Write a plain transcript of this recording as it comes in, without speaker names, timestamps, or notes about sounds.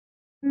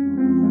History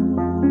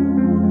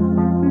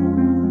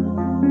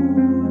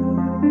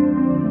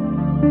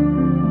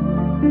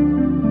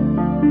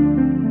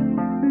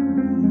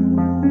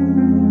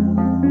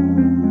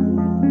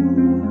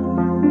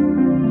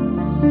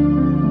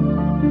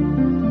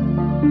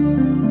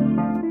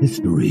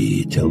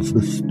tells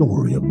the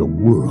story of the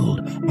world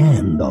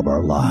and of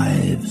our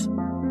lives.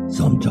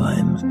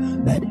 Sometimes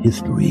that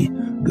history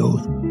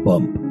goes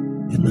bump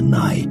in the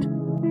night.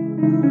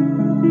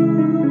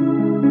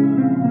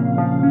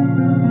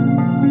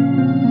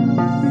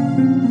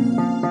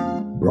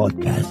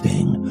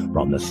 Broadcasting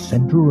from the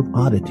center of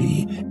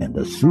oddity and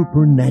the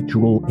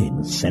supernatural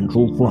in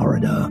Central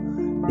Florida,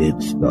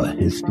 it's the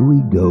History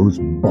Goes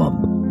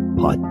Bump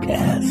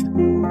podcast.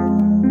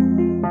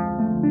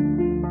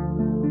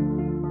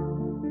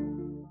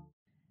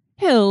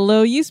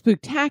 Hello, you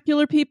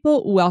spooktacular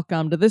people.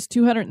 Welcome to this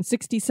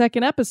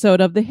 262nd episode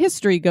of the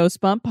History Goes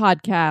Bump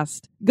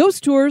podcast,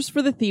 Ghost Tours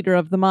for the Theater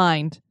of the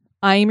Mind.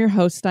 I am your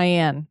host,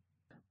 Diane.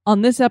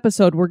 On this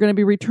episode, we're going to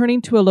be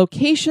returning to a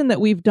location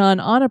that we've done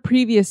on a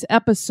previous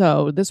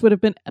episode. This would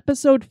have been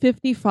episode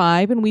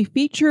 55, and we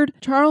featured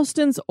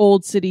Charleston's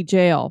Old City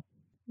Jail.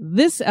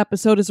 This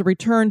episode is a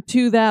return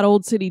to that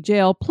Old City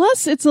Jail,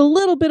 plus it's a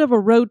little bit of a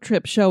road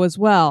trip show as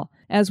well,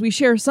 as we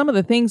share some of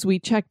the things we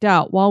checked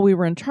out while we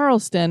were in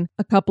Charleston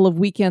a couple of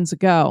weekends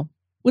ago.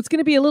 What's going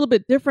to be a little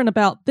bit different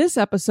about this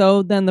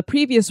episode than the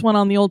previous one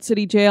on the Old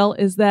City Jail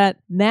is that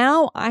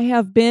now I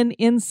have been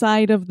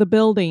inside of the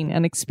building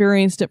and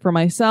experienced it for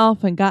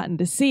myself and gotten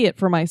to see it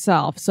for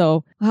myself.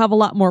 So I'll have a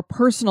lot more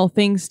personal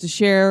things to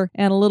share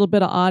and a little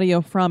bit of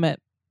audio from it.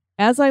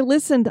 As I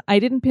listened, I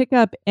didn't pick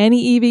up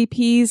any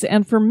EVPs,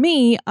 and for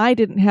me, I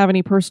didn't have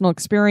any personal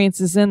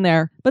experiences in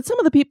there, but some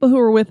of the people who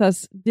were with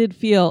us did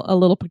feel a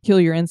little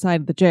peculiar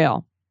inside the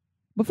jail.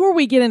 Before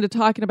we get into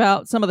talking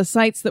about some of the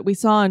sights that we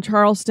saw in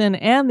Charleston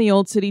and the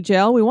Old City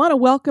Jail, we want to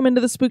welcome into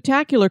the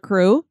Spooktacular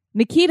crew,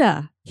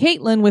 Nikita,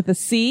 Caitlin with a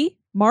C,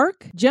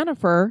 Mark,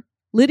 Jennifer,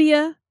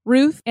 Lydia,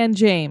 Ruth, and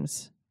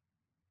James.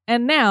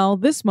 And now,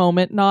 this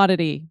moment in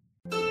oddity.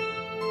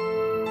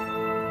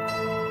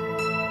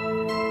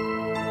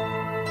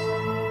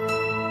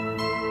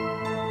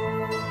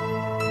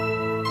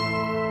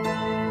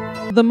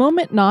 The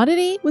moment in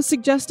oddity was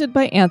suggested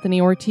by Anthony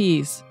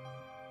Ortiz.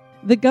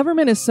 The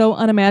government is so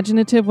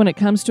unimaginative when it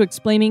comes to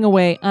explaining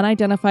away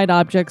unidentified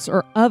objects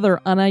or other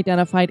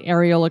unidentified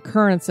aerial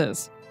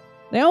occurrences.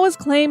 They always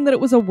claim that it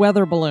was a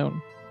weather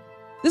balloon.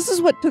 This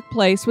is what took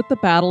place with the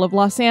Battle of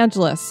Los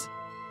Angeles.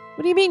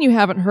 What do you mean you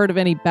haven't heard of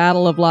any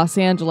Battle of Los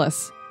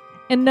Angeles?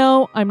 And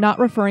no, I'm not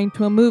referring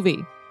to a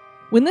movie.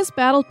 When this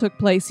battle took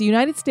place, the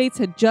United States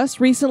had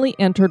just recently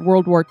entered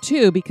World War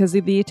II because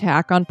of the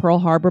attack on Pearl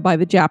Harbor by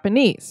the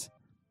Japanese.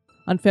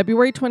 On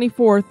February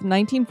 24,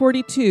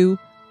 1942,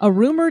 a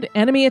rumored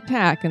enemy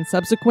attack and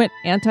subsequent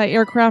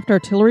anti-aircraft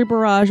artillery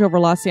barrage over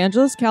Los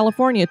Angeles,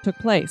 California took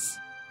place.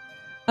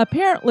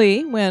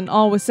 Apparently, when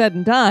all was said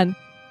and done,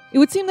 it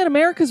would seem that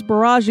America's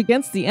barrage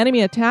against the enemy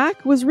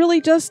attack was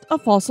really just a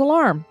false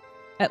alarm.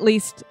 At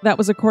least, that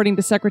was according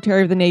to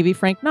Secretary of the Navy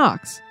Frank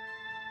Knox.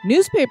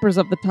 Newspapers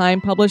of the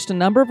time published a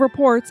number of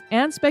reports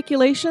and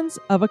speculations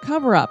of a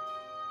cover-up.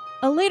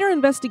 A later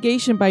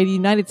investigation by the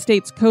United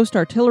States Coast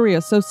Artillery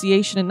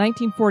Association in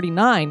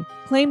 1949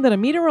 claimed that a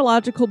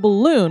meteorological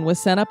balloon was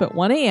sent up at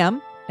 1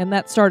 a.m., and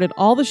that started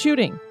all the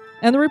shooting.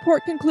 And the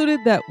report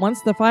concluded that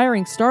once the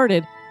firing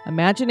started,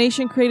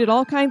 imagination created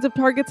all kinds of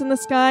targets in the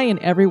sky and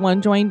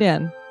everyone joined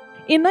in.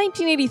 In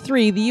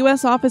 1983, the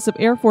U.S. Office of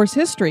Air Force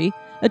History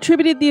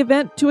attributed the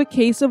event to a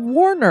case of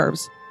war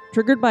nerves,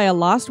 triggered by a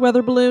lost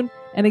weather balloon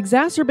and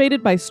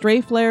exacerbated by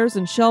stray flares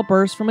and shell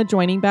bursts from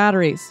adjoining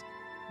batteries.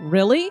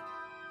 Really?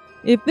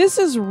 If this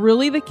is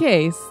really the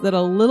case, that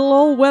a little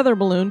old weather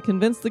balloon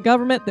convinced the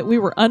government that we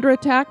were under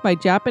attack by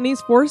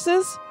Japanese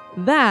forces,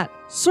 that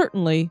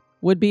certainly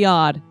would be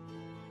odd.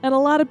 And a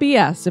lot of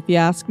BS, if you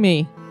ask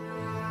me.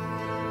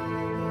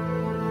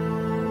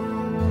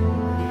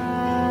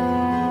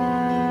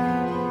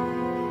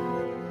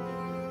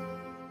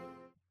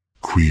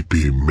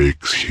 Creepy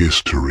makes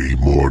history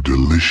more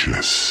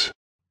delicious.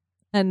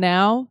 And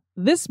now,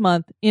 this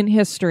month in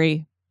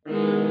history.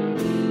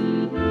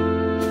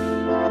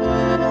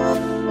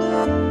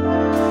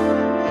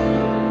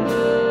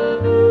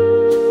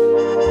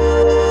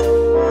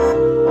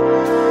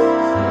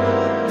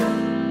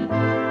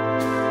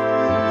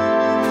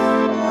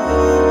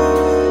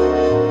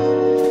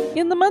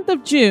 In the month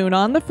of June,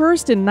 on the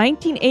 1st in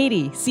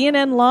 1980,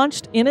 CNN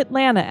launched in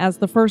Atlanta as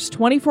the first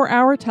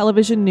 24-hour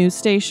television news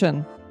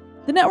station.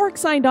 The network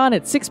signed on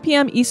at 6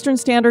 p.m. Eastern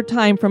Standard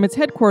Time from its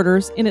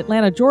headquarters in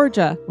Atlanta,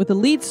 Georgia, with a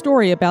lead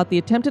story about the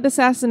attempted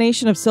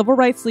assassination of civil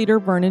rights leader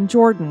Vernon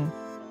Jordan.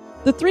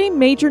 The three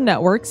major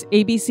networks,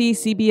 ABC,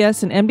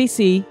 CBS, and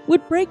NBC,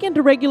 would break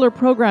into regular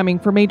programming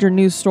for major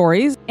news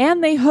stories,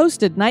 and they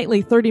hosted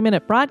nightly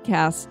 30-minute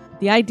broadcasts.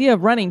 The idea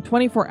of running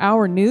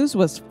 24-hour news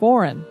was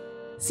foreign.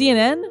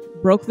 CNN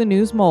broke the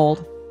news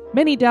mold.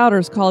 Many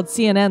doubters called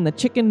CNN the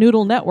chicken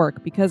noodle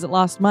network because it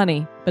lost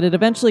money, but it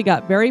eventually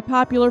got very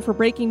popular for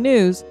breaking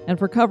news and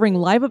for covering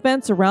live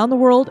events around the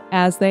world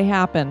as they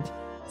happened.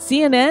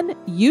 CNN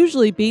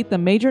usually beat the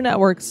major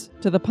networks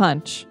to the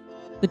punch.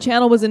 The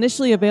channel was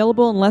initially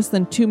available in less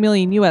than 2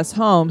 million U.S.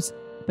 homes,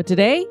 but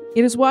today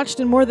it is watched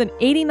in more than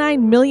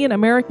 89 million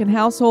American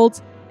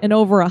households and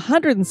over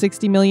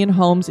 160 million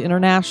homes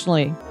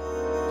internationally.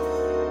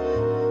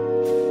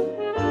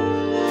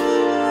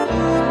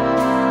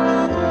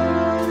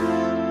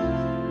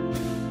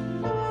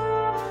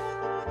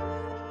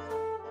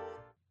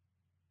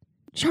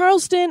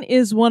 Charleston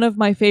is one of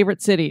my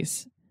favorite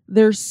cities.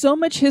 There's so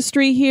much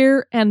history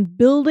here, and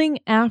building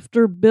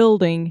after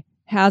building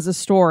has a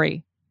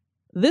story.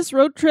 This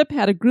road trip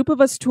had a group of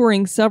us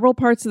touring several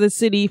parts of the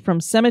city,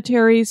 from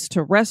cemeteries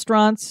to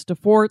restaurants to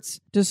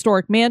forts to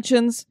historic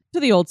mansions to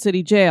the Old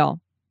City Jail.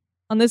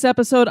 On this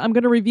episode, I'm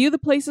going to review the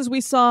places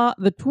we saw,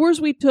 the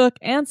tours we took,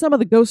 and some of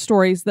the ghost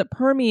stories that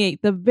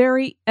permeate the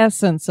very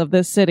essence of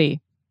this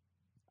city.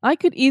 I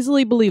could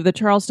easily believe that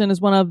Charleston is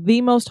one of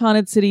the most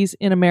haunted cities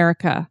in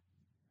America.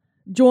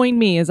 Join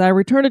me as I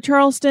return to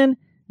Charleston,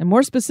 and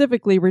more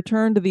specifically,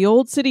 return to the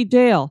Old City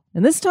Jail.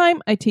 And this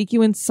time, I take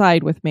you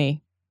inside with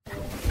me.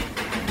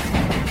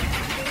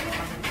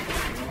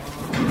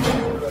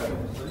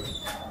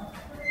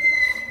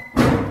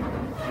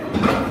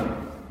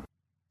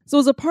 So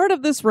as a part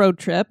of this road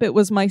trip, it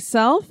was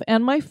myself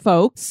and my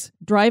folks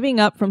driving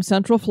up from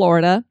Central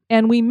Florida,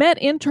 and we met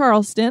in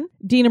Charleston.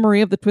 Dina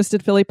Marie of the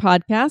Twisted Philly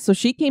podcast, so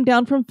she came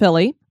down from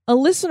Philly. A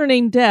listener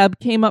named Deb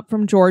came up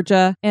from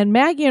Georgia, and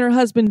Maggie and her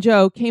husband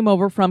Joe came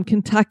over from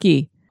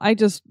Kentucky. I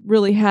just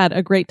really had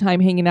a great time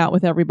hanging out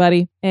with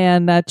everybody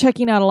and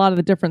checking out a lot of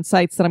the different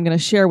sites that I'm going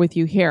to share with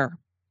you here.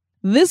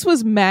 This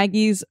was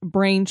Maggie's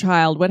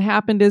brainchild. What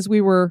happened is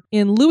we were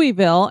in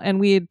Louisville and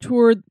we had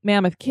toured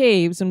Mammoth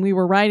Caves, and we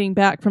were riding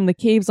back from the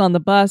caves on the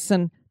bus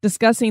and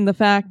discussing the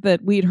fact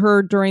that we'd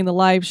heard during the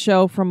live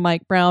show from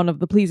Mike Brown of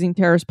the Pleasing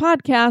Terrors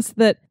podcast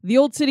that the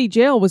Old City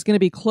Jail was going to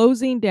be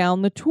closing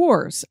down the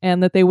tours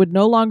and that they would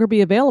no longer be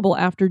available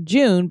after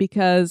June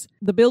because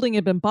the building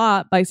had been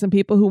bought by some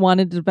people who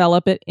wanted to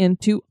develop it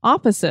into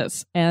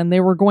offices, and they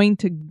were going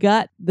to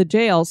gut the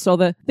jail. So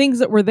the things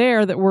that were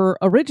there that were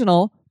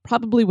original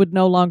probably would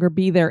no longer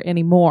be there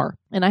anymore.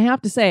 And I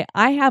have to say,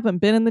 I haven't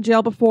been in the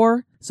jail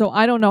before, so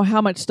I don't know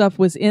how much stuff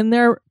was in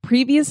there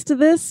previous to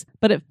this,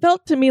 but it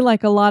felt to me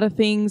like a lot of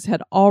things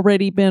had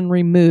already been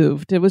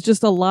removed. It was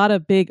just a lot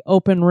of big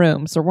open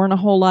rooms. There weren't a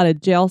whole lot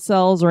of jail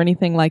cells or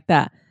anything like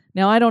that.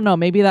 Now, I don't know,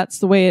 maybe that's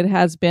the way it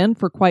has been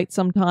for quite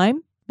some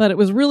time, but it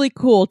was really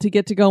cool to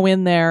get to go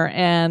in there.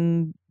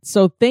 And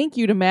so thank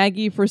you to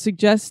Maggie for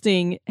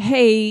suggesting,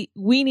 hey,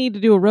 we need to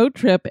do a road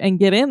trip and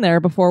get in there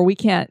before we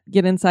can't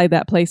get inside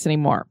that place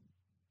anymore.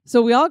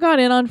 So we all got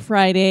in on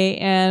Friday,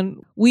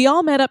 and we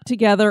all met up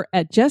together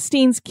at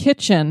Justine's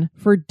Kitchen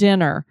for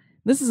dinner.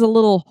 This is a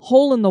little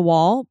hole in the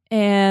wall,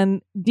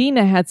 and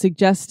Dina had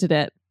suggested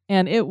it,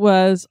 and it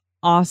was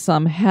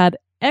awesome. Had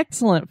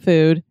excellent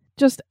food.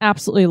 Just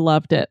absolutely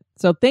loved it.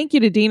 So thank you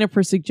to Dina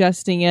for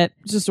suggesting it.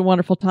 It was just a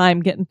wonderful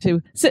time getting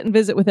to sit and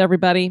visit with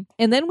everybody.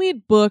 And then we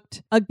had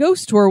booked a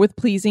ghost tour with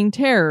Pleasing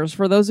Terrors.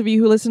 For those of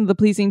you who listen to the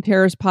Pleasing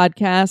Terrors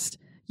podcast,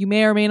 you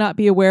may or may not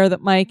be aware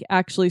that Mike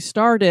actually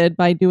started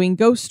by doing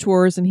ghost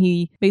tours, and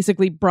he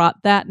basically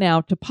brought that now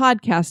to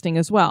podcasting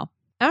as well.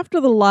 After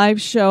the live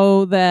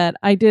show that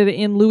I did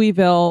in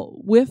Louisville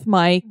with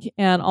Mike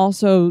and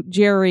also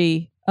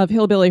Jerry of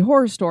Hillbilly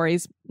Horror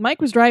Stories, Mike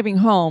was driving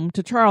home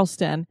to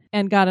Charleston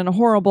and got in a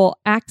horrible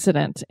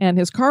accident, and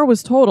his car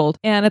was totaled.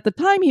 And at the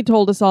time he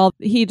told us all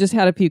he just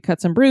had a few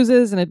cuts and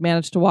bruises and had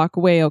managed to walk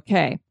away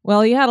okay.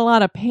 Well, he had a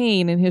lot of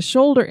pain in his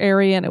shoulder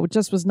area, and it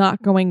just was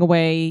not going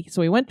away.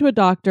 So he went to a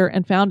doctor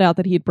and found out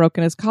that he'd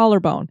broken his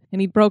collarbone,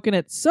 and he'd broken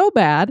it so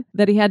bad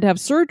that he had to have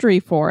surgery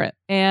for it.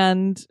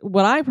 And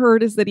what I've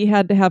heard is that he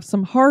had to have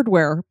some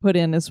hardware put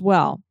in as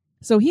well.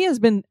 So he has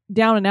been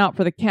down and out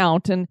for the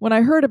count. And when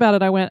I heard about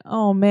it, I went,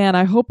 oh man,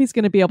 I hope he's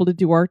going to be able to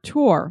do our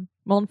tour.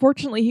 Well,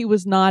 unfortunately, he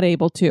was not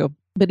able to.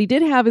 But he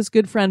did have his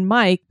good friend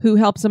Mike, who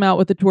helps him out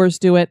with the tours,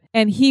 do it.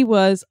 And he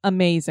was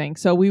amazing.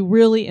 So we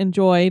really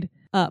enjoyed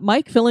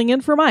Mike filling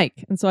in for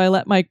Mike. And so I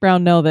let Mike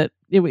Brown know that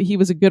he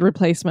was a good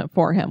replacement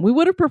for him. We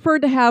would have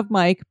preferred to have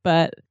Mike,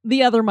 but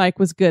the other Mike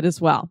was good as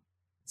well.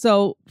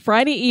 So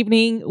Friday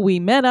evening, we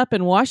met up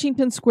in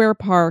Washington Square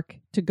Park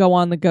to go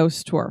on the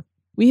ghost tour.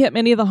 We hit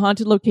many of the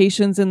haunted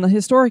locations in the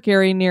historic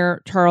area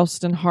near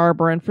Charleston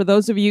Harbor. And for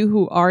those of you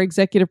who are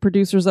executive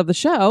producers of the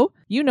show,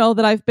 you know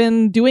that I've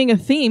been doing a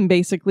theme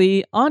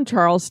basically on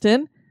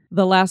Charleston.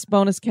 The last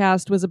bonus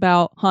cast was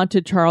about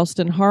haunted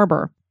Charleston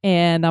Harbor.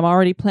 And I'm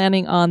already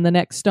planning on the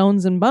next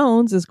Stones and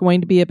Bones is going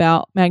to be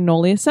about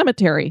Magnolia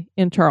Cemetery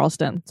in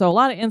Charleston. So a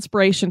lot of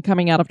inspiration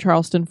coming out of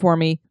Charleston for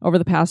me over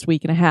the past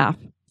week and a half.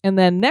 And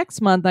then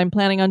next month, I'm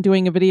planning on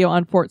doing a video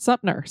on Fort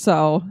Sumter.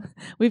 So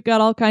we've got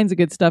all kinds of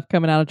good stuff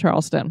coming out of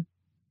Charleston.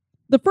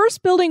 The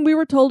first building we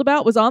were told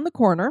about was on the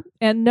corner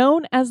and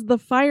known as the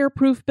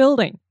Fireproof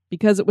Building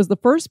because it was the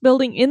first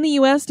building in the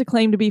U.S. to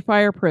claim to be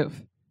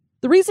fireproof.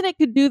 The reason it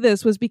could do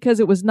this was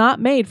because it was not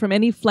made from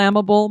any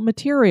flammable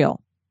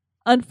material.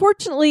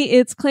 Unfortunately,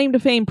 its claim to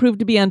fame proved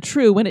to be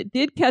untrue when it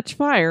did catch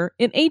fire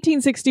in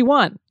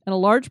 1861, and a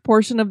large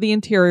portion of the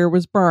interior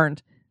was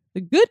burned.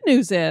 The good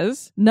news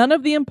is none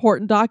of the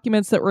important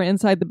documents that were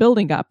inside the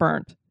building got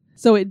burned.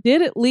 So it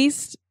did at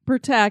least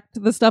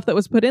protect the stuff that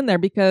was put in there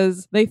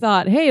because they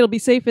thought, hey, it'll be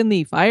safe in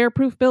the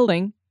fireproof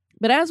building.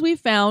 But as we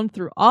found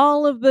through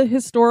all of the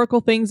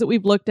historical things that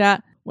we've looked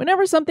at,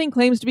 whenever something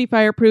claims to be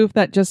fireproof,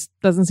 that just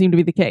doesn't seem to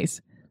be the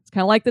case. It's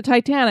kind of like the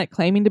Titanic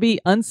claiming to be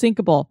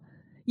unsinkable.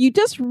 You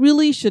just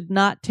really should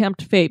not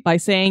tempt fate by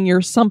saying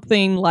you're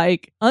something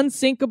like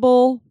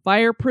unsinkable,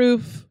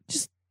 fireproof.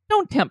 Just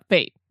don't tempt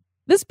fate.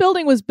 This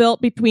building was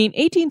built between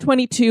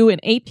 1822 and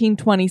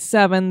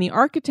 1827. The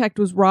architect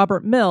was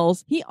Robert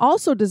Mills. He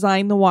also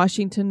designed the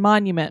Washington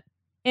Monument.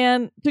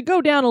 And to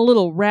go down a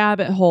little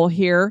rabbit hole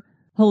here,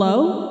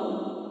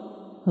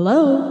 hello?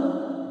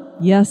 Hello?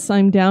 Yes,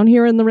 I'm down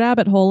here in the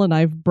rabbit hole and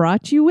I've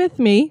brought you with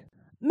me.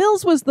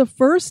 Mills was the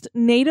first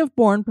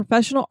native-born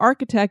professional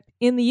architect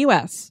in the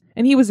U.S.,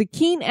 and he was a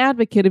keen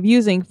advocate of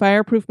using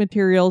fireproof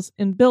materials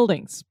in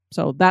buildings.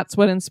 So that's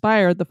what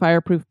inspired the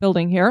fireproof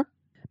building here.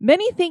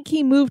 Many think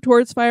he moved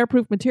towards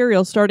fireproof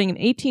materials starting in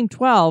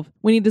 1812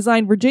 when he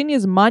designed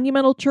Virginia's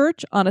monumental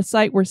church on a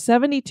site where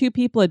 72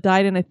 people had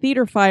died in a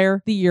theater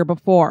fire the year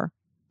before.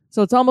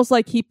 So it's almost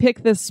like he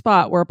picked this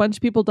spot where a bunch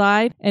of people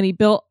died and he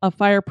built a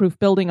fireproof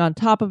building on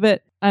top of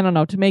it, I don't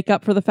know, to make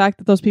up for the fact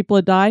that those people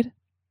had died.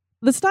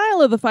 The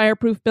style of the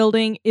fireproof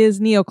building is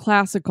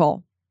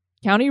neoclassical.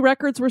 County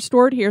records were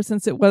stored here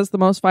since it was the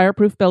most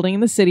fireproof building in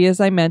the city, as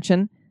I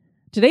mentioned.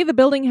 Today, the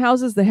building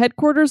houses the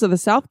headquarters of the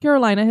South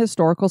Carolina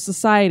Historical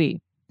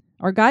Society.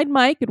 Our guide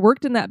Mike had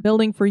worked in that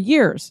building for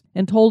years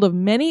and told of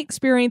many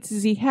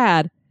experiences he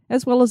had,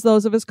 as well as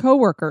those of his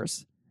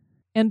co-workers.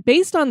 And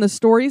based on the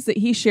stories that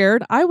he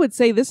shared, I would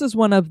say this is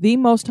one of the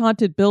most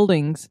haunted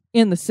buildings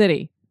in the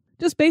city.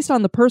 Just based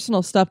on the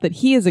personal stuff that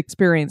he has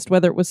experienced,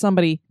 whether it was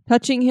somebody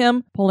touching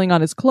him, pulling on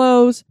his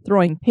clothes,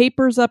 throwing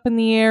papers up in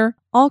the air,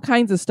 all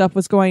kinds of stuff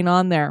was going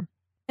on there.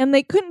 And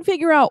they couldn't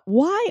figure out,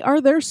 why are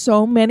there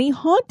so many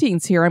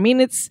hauntings here? I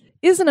mean,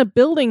 isn't a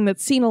building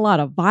that's seen a lot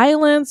of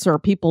violence or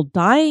people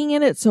dying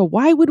in it, so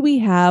why would we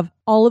have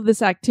all of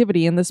this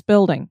activity in this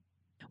building?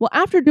 Well,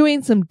 after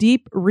doing some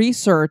deep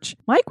research,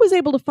 Mike was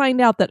able to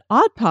find out that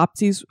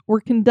autopsies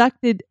were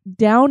conducted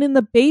down in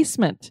the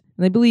basement.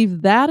 And they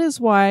believe that is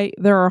why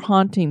there are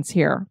hauntings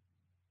here.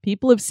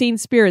 People have seen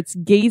spirits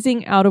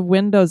gazing out of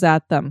windows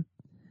at them.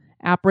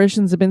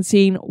 Apparitions have been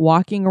seen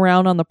walking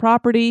around on the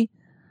property.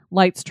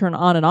 Lights turn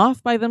on and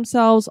off by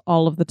themselves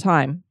all of the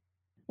time.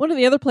 One of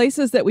the other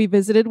places that we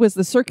visited was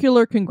the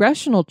Circular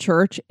Congregational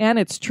Church and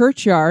its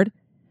churchyard.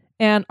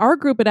 And our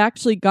group had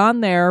actually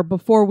gone there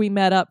before we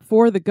met up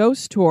for the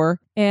ghost tour.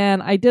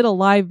 And I did a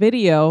live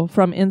video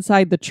from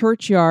inside the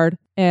churchyard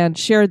and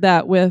shared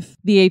that with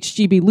the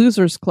HGB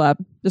Losers Club.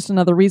 Just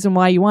another reason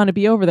why you want to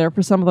be over there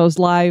for some of those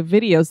live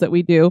videos that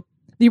we do.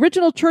 The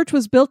original church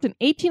was built in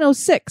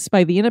 1806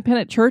 by the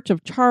Independent Church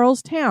of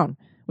Charlestown,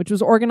 which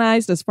was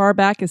organized as far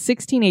back as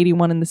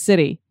 1681 in the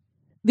city.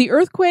 The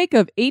earthquake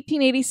of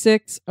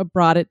 1886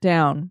 brought it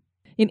down.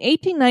 In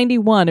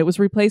 1891, it was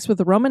replaced with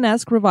the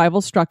Romanesque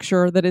revival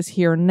structure that is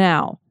here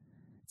now.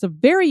 It's a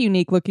very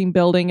unique-looking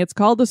building. It's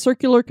called the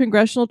Circular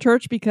Congregational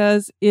Church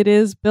because it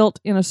is built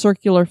in a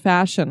circular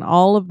fashion.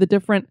 All of the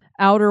different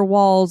outer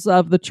walls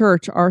of the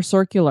church are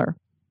circular.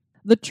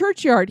 The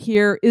churchyard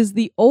here is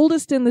the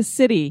oldest in the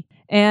city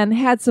and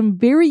had some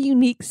very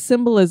unique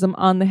symbolism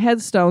on the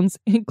headstones,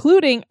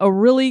 including a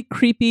really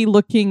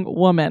creepy-looking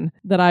woman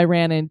that I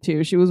ran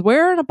into. She was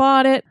wearing a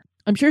bonnet.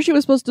 I'm sure she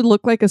was supposed to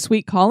look like a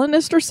sweet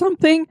colonist or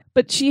something,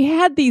 but she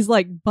had these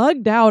like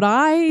bugged out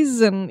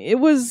eyes, and it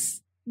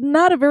was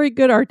not a very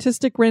good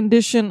artistic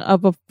rendition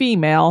of a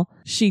female.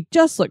 She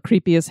just looked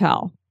creepy as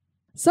hell.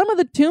 Some of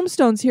the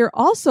tombstones here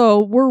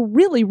also were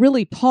really,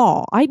 really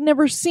tall. I'd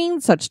never seen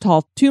such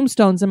tall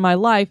tombstones in my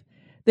life.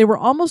 They were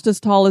almost as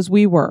tall as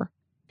we were.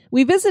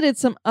 We visited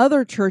some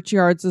other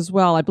churchyards as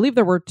well. I believe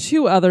there were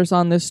 2 others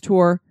on this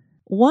tour.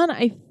 One,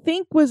 I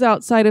think, was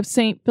outside of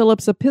St.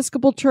 Philip's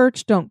Episcopal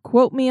Church. Don't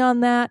quote me on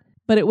that.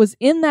 But it was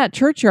in that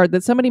churchyard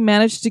that somebody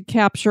managed to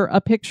capture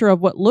a picture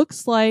of what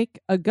looks like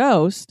a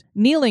ghost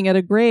kneeling at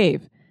a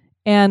grave.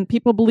 And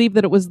people believe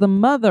that it was the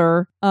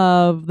mother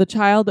of the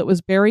child that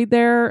was buried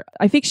there.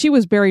 I think she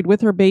was buried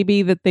with her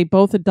baby, that they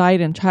both had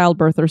died in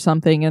childbirth or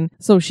something. And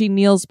so she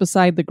kneels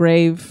beside the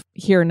grave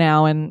here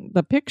now. And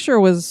the picture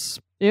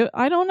was...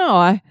 I don't know.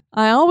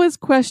 I always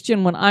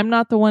question when I'm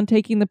not the one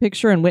taking the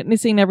picture and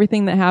witnessing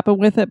everything that happened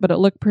with it, but it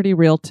looked pretty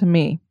real to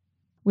me.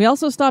 We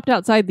also stopped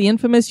outside the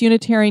infamous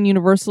Unitarian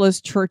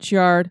Universalist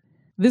churchyard.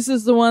 This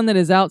is the one that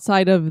is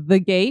outside of the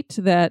gate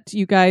that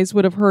you guys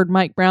would have heard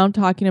Mike Brown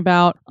talking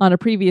about on a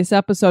previous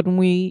episode when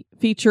we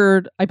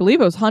featured, I believe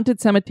it was Haunted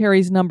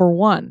Cemeteries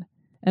 #1.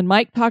 And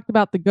Mike talked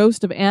about the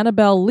ghost of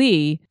Annabelle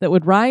Lee that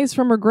would rise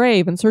from her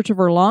grave in search of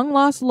her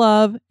long-lost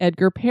love,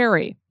 Edgar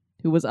Perry,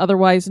 who was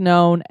otherwise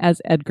known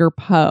as Edgar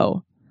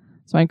Poe.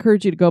 So I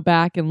encourage you to go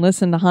back and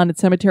listen to Haunted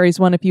Cemeteries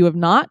 1 if you have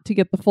not, to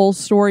get the full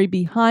story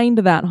behind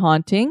that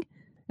haunting.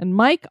 And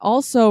Mike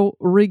also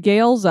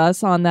regales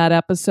us on that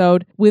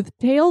episode with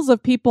tales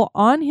of people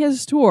on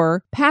his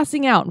tour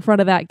passing out in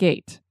front of that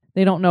gate.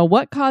 They don't know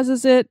what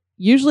causes it.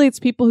 Usually it's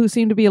people who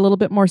seem to be a little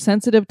bit more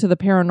sensitive to the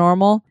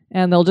paranormal,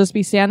 and they'll just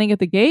be standing at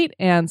the gate,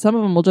 and some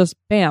of them will just,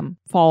 bam,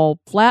 fall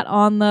flat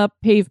on the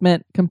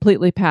pavement,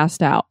 completely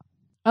passed out.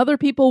 Other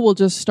people will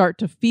just start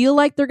to feel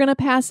like they're going to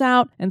pass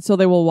out, and so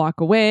they will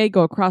walk away,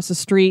 go across the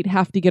street,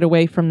 have to get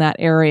away from that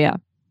area.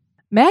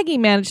 Maggie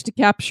managed to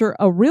capture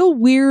a real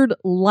weird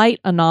light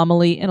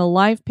anomaly in a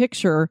live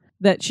picture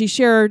that she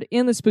shared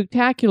in the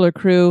Spooktacular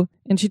crew,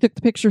 and she took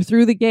the picture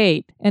through the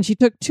gate, and she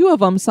took 2 of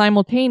them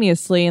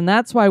simultaneously, and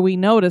that's why we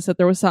noticed that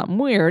there was something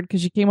weird,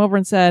 because she came over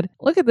and said,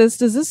 look at this,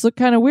 does this look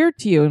kind of weird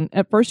to you? And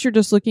at first you're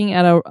just looking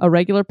at a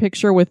regular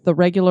picture with the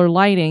regular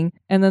lighting,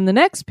 and then the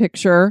next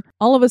picture,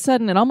 all of a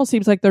sudden it almost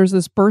seems like there's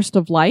this burst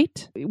of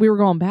light. We were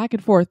going back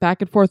and forth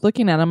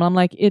looking at them, and I'm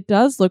like, it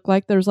does look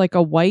like there's like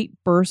a white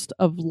burst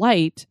of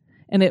light,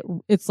 and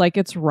it's like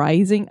it's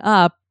rising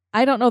up.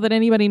 I don't know that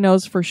anybody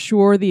knows for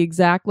sure the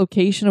exact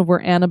location of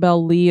where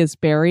Annabelle Lee is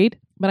buried,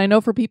 but I know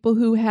for people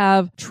who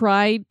have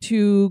tried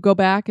to go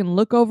back and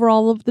look over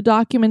all of the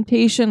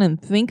documentation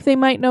and think they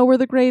might know where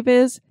the grave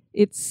is,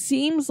 it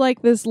seems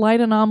like this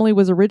light anomaly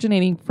was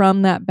originating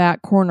from that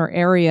back corner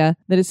area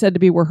that is said to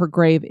be where her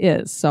grave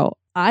is. So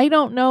I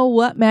don't know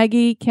what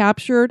Maggie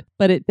captured,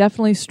 but it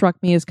definitely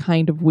struck me as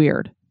kind of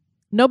weird.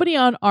 Nobody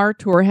on our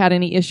tour had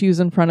any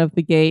issues in front of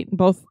the gate.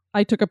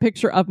 I took a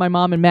picture of my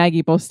mom and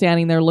Maggie both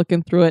standing there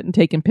looking through it and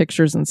taking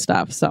pictures and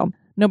stuff. So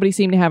nobody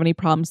seemed to have any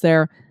problems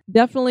there.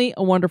 Definitely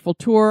a wonderful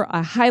tour.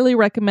 I highly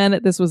recommend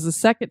it. This was the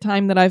second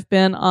time that I've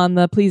been on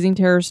the Pleasing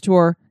Terrors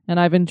tour, and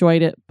I've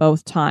enjoyed it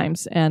both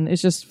times. And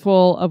it's just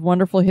full of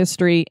wonderful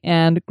history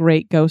and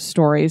great ghost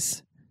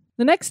stories.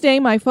 The next day,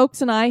 my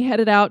folks and I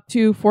headed out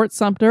to Fort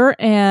Sumter,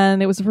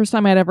 and it was the first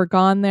time I'd ever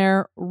gone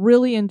there.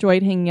 Really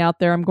enjoyed hanging out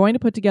there. I'm going to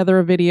put together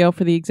a video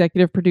for the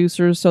executive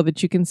producers so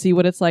that you can see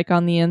what it's like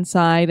on the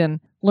inside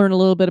and learn a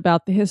little bit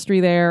about the history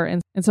there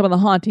and some of the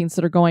hauntings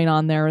that are going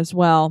on there as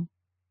well.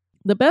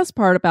 The best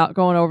part about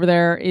going over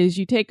there is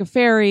you take a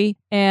ferry,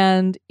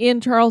 and in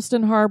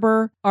Charleston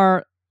Harbor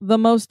are the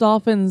most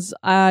dolphins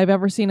I've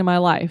ever seen in my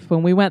life.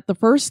 When we went the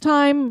first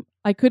time,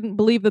 I couldn't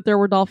believe that there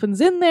were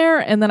dolphins in there,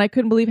 and then I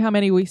couldn't believe how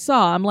many we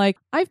saw. I'm like,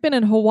 I've been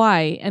in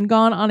Hawaii and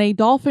gone on a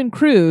dolphin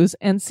cruise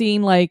and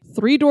seen like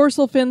 3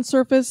 dorsal fins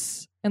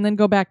surface and then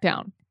go back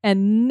down,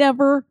 and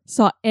never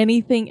saw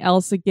anything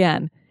else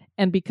again.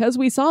 And because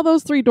we saw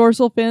those 3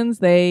 dorsal fins,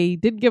 they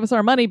did give us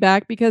our money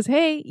back because,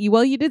 hey,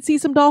 you did see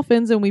some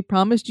dolphins, and we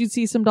promised you'd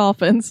see some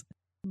dolphins.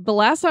 The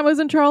last time I was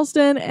in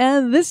Charleston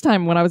and this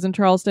time when I was in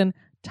Charleston,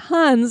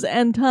 tons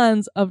and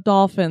tons of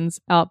dolphins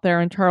out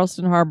there in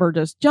Charleston Harbor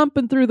just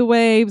jumping through the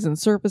waves and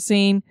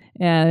surfacing,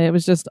 and it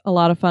was just a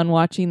lot of fun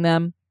watching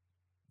them.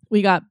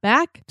 We got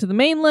back to the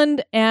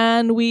mainland,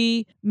 and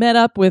we met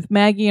up with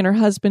Maggie and her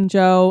husband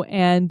Joe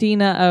and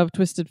Dina of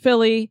Twisted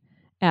Philly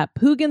at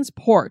Poogan's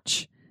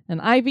Porch.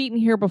 And I've eaten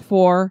here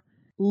before,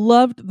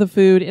 loved the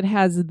food. It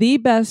has the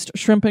best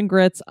shrimp and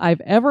grits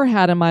I've ever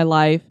had in my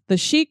life. The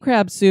sheet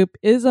crab soup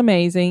is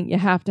amazing. You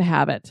have to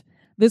have it.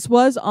 This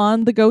was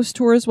on the ghost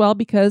tour as well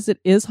because it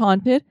is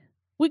haunted.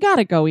 We got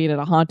to go eat at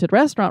a haunted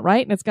restaurant,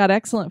 right? And it's got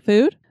excellent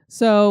food.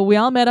 So we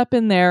all met up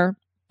in there.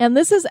 And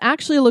this is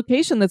actually a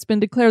location that's been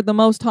declared the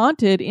most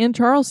haunted in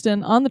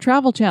Charleston on the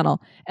Travel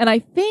Channel. And I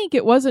think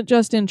it wasn't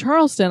just in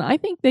Charleston. I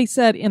think they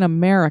said in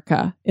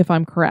America, if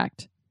I'm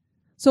correct.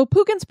 So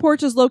Poogan's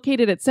Porch is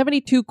located at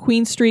 72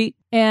 Queen Street,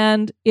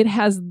 and it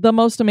has the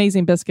most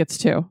amazing biscuits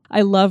too.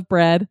 I love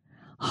bread.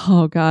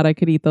 Oh God, I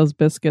could eat those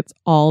biscuits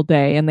all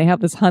day. And they have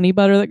this honey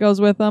butter that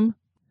goes with them.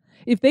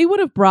 If they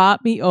would have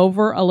brought me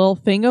over a little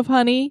thing of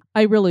honey,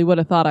 I really would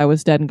have thought I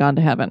was dead and gone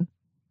to heaven.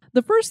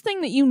 The first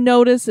thing that you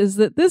notice is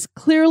that this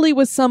clearly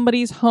was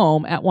somebody's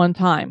home at one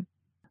time.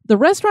 The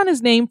restaurant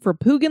is named for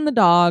Poogan the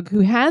dog,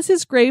 who has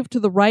his grave to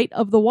the right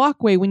of the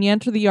walkway when you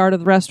enter the yard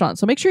of the restaurant.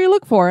 So make sure you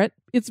look for it.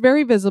 It's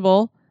very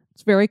visible.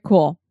 It's very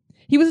cool.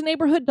 He was a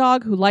neighborhood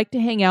dog who liked to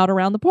hang out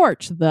around the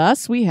porch.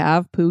 Thus, we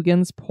have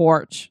Poogan's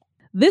Porch.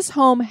 This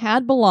home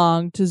had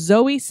belonged to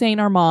Zoe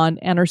St. Armand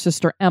and her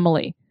sister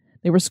Emily.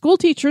 They were school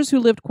teachers who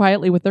lived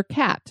quietly with their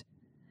cat.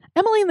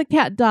 Emily and the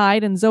cat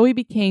died, and Zoe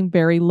became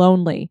very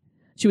lonely.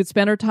 She would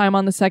spend her time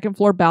on the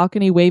second-floor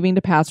balcony waving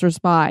to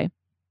passers-by.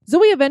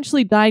 Zoe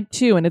eventually died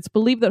too, and it's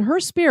believed that her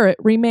spirit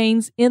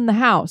remains in the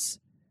house.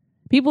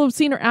 People have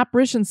seen her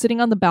apparition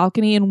sitting on the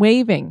balcony and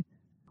waving.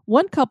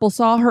 One couple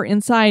saw her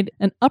inside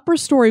an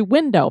upper-story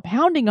window,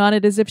 pounding on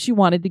it as if she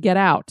wanted to get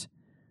out.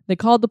 They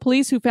called the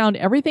police, who found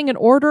everything in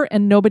order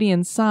and nobody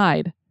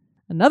inside.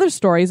 Another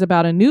story is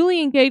about a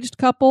newly engaged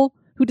couple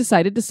who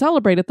decided to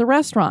celebrate at the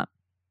restaurant.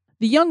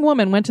 The young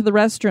woman went to the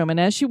restroom, and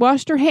as she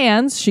washed her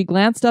hands, she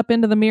glanced up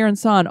into the mirror and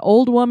saw an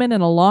old woman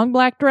in a long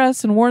black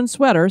dress and worn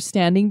sweater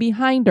standing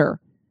behind her.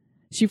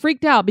 She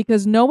freaked out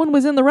because no one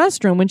was in the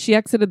restroom when she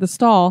exited the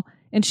stall,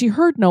 and she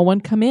heard no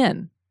one come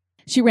in.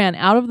 She ran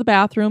out of the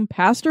bathroom,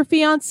 past her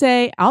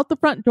fiancé, out the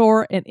front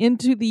door, and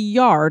into the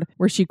yard,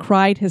 where she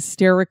cried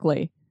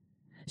hysterically.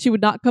 She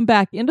would not come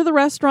back into the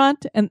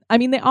restaurant. And I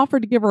mean, they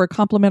offered to give her a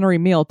complimentary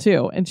meal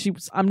too. And she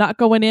was, I'm not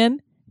going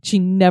in. She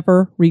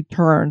never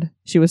returned.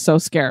 She was so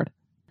scared.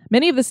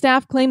 Many of the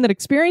staff claim that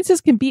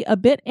experiences can be a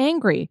bit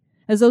angry,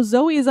 as though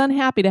Zoe is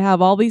unhappy to have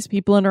all these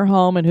people in her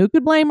home, and who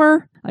could blame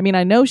her? I mean,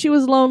 I know she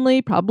was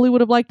lonely, probably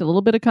would have liked a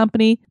little bit of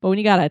company, but when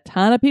you got a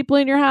ton of people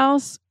in your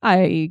house,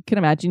 I can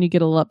imagine you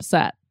get a little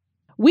upset.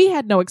 We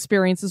had no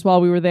experiences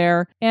while we were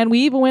there, and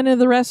we even went into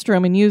the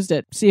restroom and used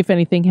it, see if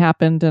anything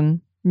happened,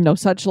 and no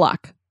such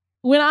luck.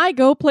 When I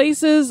go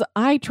places,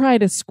 I try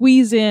to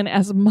squeeze in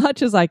as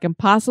much as I can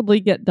possibly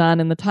get done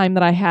in the time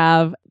that I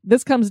have.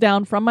 This comes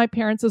down from my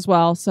parents as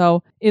well,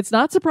 so it's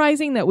not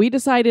surprising that we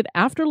decided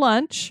after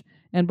lunch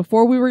and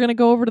before we were going to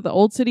go over to the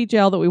Old City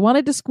Jail that we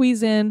wanted to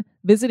squeeze in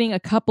visiting a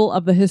couple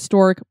of the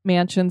historic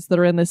mansions that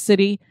are in the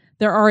city.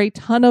 There are a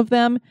ton of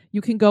them.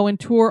 You can go and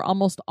tour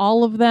almost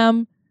all of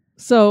them.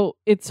 So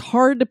it's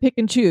hard to pick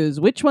and choose.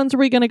 Which ones are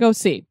we going to go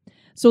see?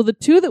 So the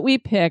two that we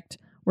picked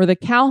were the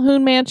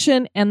Calhoun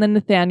Mansion and the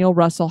Nathaniel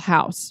Russell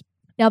House.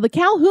 Now, the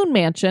Calhoun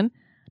Mansion,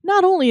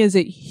 not only is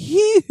it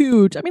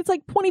huge, I mean, it's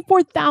like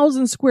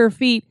 24,000 square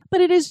feet, but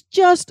it is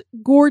just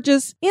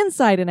gorgeous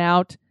inside and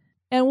out.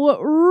 And what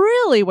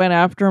really went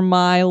after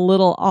my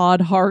little odd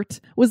heart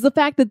was the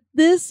fact that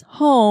this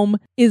home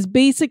is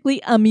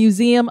basically a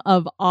museum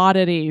of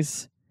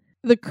oddities.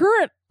 The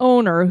current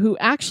owner, who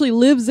actually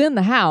lives in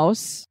the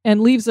house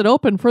and leaves it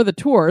open for the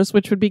tours,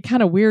 which would be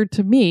kind of weird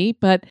to me,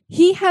 but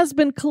he has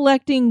been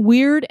collecting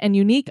weird and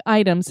unique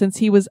items since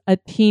he was a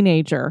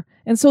teenager.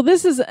 And so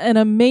this is an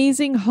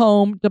amazing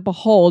home to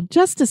behold,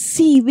 just to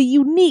see the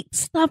unique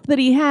stuff that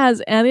he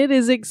has, and it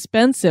is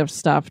expensive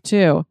stuff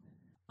too.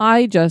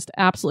 I just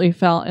absolutely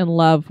fell in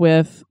love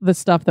with the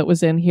stuff that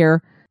was in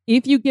here.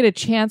 If you get a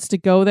chance to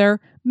go there,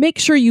 make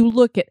sure you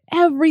look at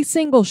every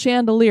single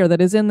chandelier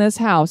that is in this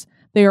house.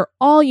 They are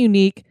all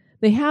unique.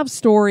 They have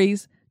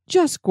stories.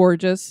 Just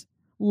gorgeous.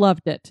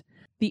 Loved it.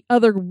 The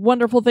other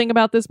wonderful thing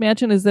about this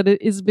mansion is that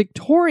it is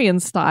Victorian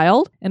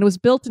styled and was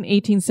built in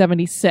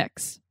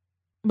 1876.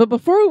 But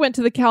before we went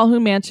to the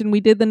Calhoun Mansion, we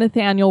did the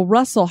Nathaniel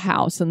Russell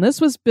House, and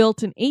this was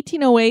built in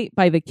 1808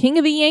 by the King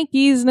of the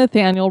Yankees,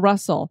 Nathaniel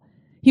Russell.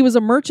 He was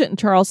a merchant in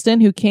Charleston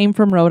who came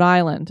from Rhode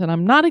Island, and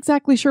I'm not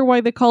exactly sure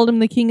why they called him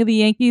the King of the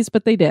Yankees,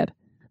 but they did.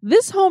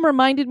 This home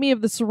reminded me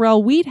of the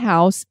Sorrel Wheat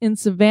House in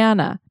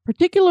Savannah,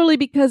 particularly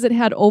because it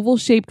had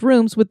oval-shaped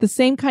rooms with the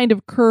same kind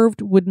of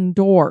curved wooden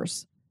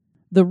doors.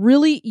 The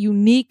really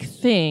unique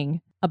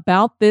thing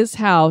about this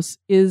house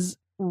is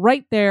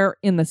right there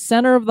in the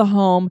center of the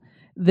home,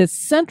 this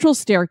central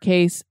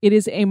staircase. It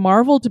is a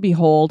marvel to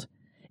behold.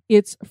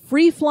 It's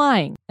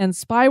free-flying and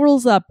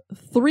spirals up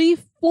 3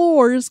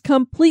 floors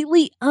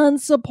completely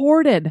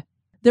unsupported.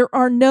 There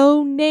are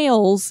no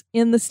nails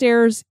in the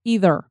stairs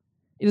either.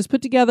 It is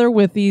put together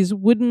with these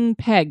wooden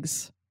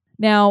pegs.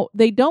 Now,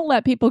 they don't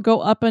let people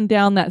go up and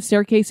down that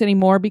staircase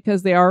anymore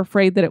because they are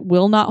afraid that it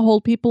will not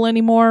hold people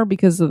anymore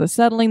because of the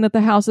settling that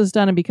the house has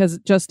done and because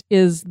it just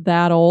is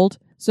that old.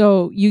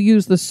 So you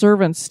use the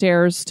servants'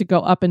 stairs to go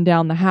up and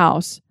down the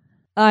house.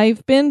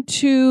 I've been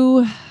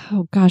to,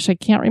 I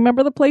can't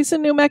remember the place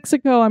in New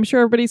Mexico. I'm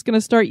sure everybody's going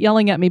to start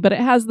yelling at me, but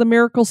it has the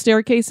miracle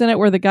staircase in it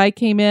where the guy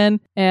came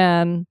in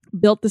and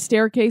built the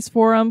staircase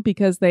for him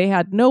because they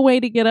had no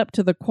way to get up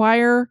to the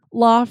choir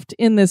loft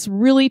in this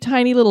really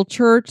tiny little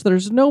church.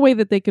 There's no way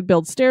that they could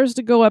build stairs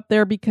to go up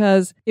there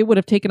because it would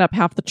have taken up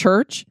half the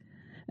church.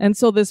 And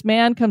so this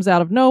man comes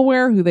out of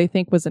nowhere who they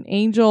think was an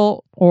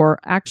angel or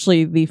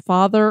actually the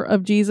father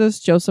of Jesus,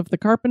 Joseph the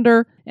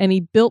carpenter. And he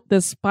built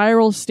this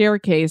spiral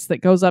staircase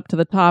that goes up to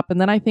the top. And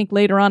then I think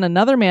later on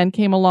another man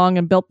came along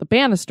and built the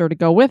banister to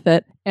go with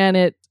it. And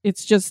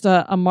it's just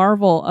a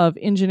marvel of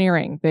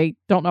engineering. They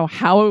don't know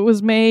how it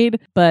was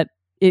made, but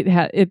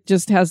it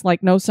just has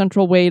like no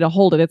central way to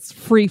hold it. It's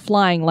free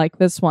flying like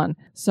this one.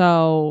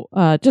 So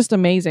just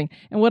amazing.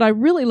 And what I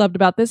really loved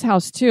about this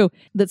house too,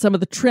 that some of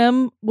the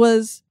trim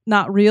was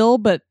not real,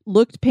 but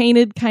looked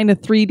painted kind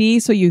of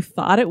 3D. So you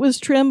thought it was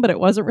trim, but it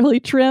wasn't really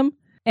trim.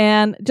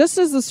 And just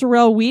as the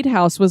Sorrel Wheat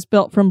House was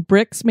built from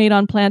bricks made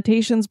on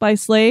plantations by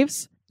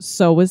slaves,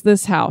 so was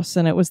this house.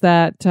 And it was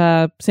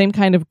that same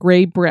kind of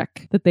gray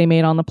brick that they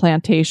made on the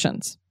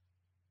plantations.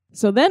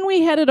 So then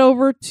we headed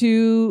over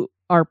to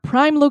our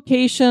prime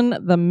location,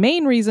 the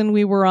main reason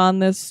we were on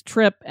this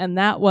trip, and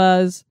that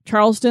was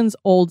Charleston's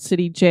Old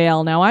City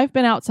Jail. Now, I've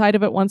been outside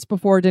of it once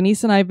before.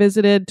 Denise and I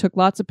visited, took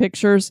lots of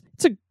pictures.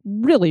 It's a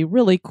really,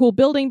 really cool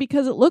building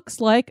because it looks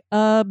like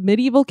a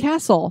medieval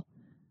castle.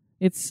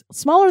 It's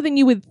smaller than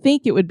you would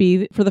think it would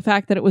be for the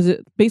fact that it was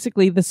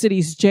basically the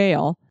city's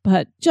jail,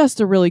 but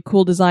just a really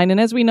cool design. And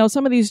as we know,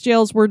 some of these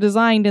jails were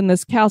designed in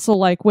this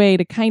castle-like way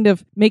to kind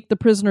of make the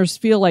prisoners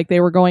feel like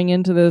they were going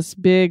into this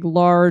big,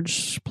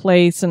 large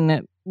place, and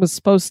it was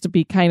supposed to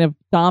be kind of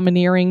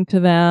domineering to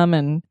them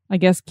and I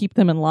guess keep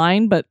them in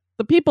line. But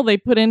the people they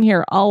put in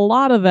here, a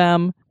lot of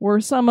them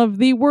were some of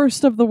the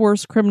worst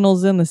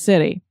criminals in the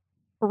city.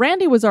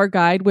 Randy was our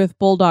guide with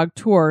Bulldog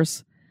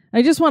Tours.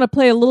 I just want to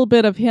play a little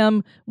bit of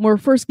him when we're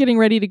first getting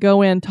ready to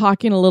go in,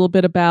 talking a little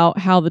bit about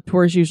how the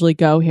tours usually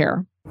go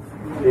here.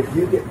 if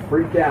you get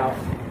freaked out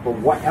for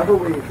whatever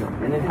reason,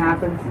 and it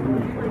happens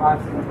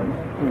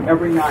constantly,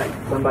 every night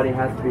somebody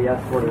has to be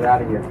escorted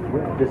out of here,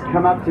 just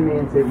come up to me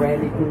and say,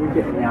 Randy, can you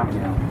get me out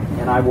now?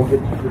 And I will get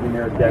you to the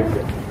nearest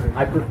exit.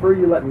 I prefer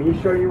you let me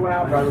show you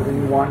out rather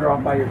than you wander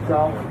off by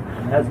yourself.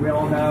 As we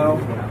all know,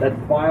 that's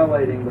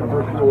violating the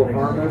first rule of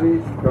horror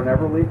movies. Don't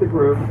ever leave the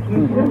group.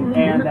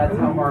 And that's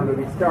how horror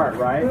movies start,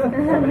 right?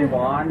 Somebody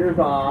wanders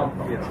off.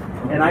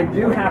 And I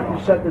do have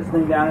to shut this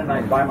thing down at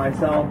night by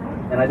myself,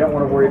 and I don't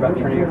want to worry about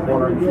turning a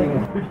corner and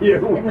seeing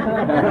you.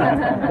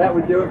 That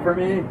would do it for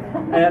me.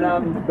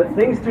 And but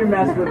things do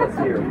mess with us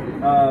here.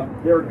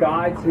 There are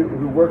guides who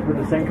work with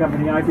the same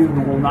company I do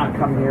who will not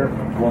come here,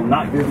 will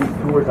not do these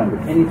tours under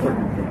any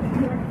circumstance.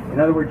 In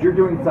other words, you're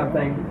doing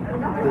something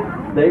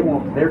that they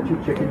won't, they're too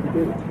chicken to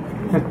do.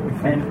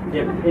 And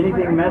if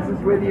anything messes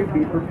with you,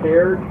 be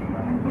prepared.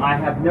 I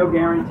have no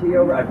guarantee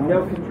over it. I have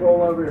no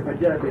control over it. If I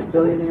did, I'd be a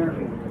billionaire.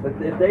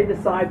 But if they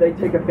decide they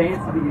take a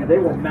fancy to you, they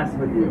will mess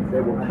with you.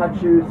 They will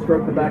touch you,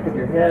 stroke the back of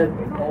your head.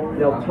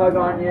 They'll tug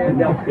on you.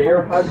 They'll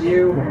bear hug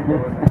you.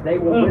 They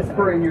will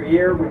whisper in your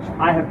ear, which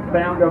I have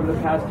found over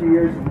the past 2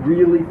 years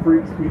really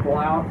freaks people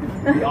out.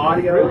 The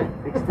audio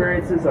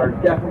experiences are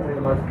definitely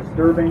the most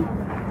disturbing.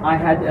 I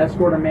had to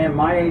escort a man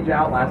my age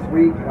out last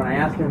week. When I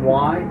asked him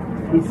why,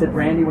 he said,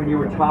 Randy, when you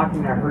were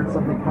talking, I heard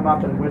something come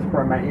up and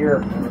whisper in my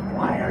ear,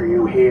 why are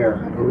you here?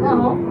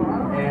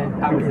 And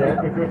that was it.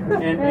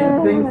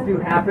 And things do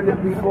happen to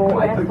people.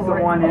 I took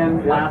someone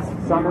in last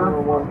summer,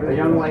 a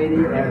young lady,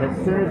 and as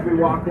soon as we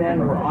walked in,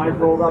 her eyes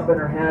rolled up in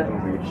her head.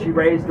 She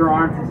raised her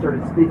arms and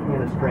started speaking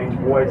in a strange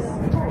voice,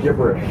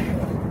 gibberish.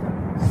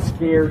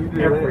 Scared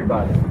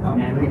everybody,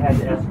 and we had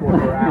to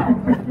escort her out.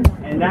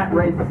 And that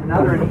raises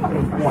another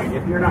interesting point.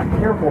 If you're not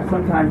careful,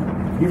 sometimes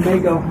you may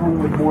go home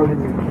with more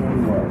than you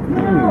came with.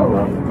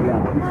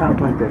 Yeah, you sound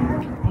like this.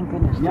 Thank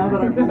goodness. Now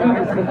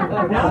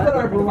that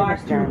I've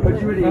relaxed you and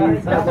put you at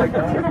ease, I'd like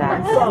to take that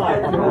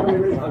inside.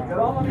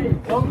 Follow me.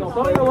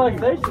 Show me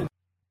relaxation.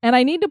 And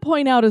I need to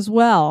point out as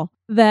well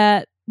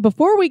that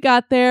before we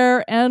got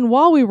there and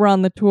while we were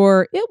on the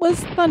tour, it was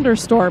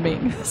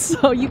thunderstorming.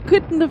 So you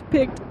couldn't have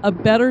picked a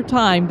better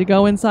time to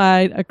go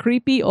inside a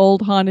creepy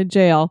old haunted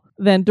jail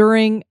than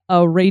during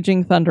a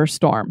raging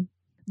thunderstorm.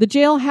 The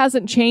jail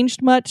hasn't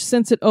changed much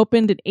since it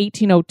opened in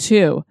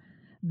 1802.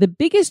 The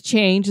biggest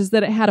change is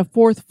that it had a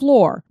fourth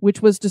floor,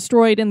 which was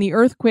destroyed in the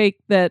earthquake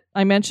that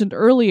I mentioned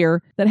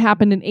earlier that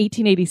happened in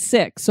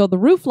 1886. So the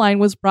roof line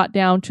was brought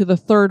down to the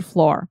third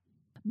floor.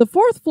 The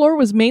fourth floor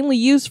was mainly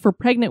used for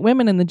pregnant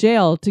women in the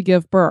jail to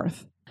give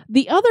birth.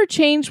 The other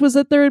change was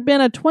that there had been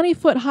a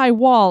 20-foot high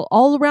wall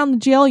all around the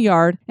jail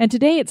yard, and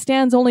today it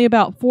stands only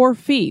about 4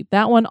 feet.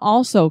 That one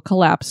also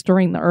collapsed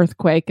during the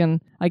earthquake,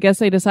 and I guess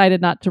they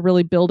decided not to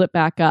really build it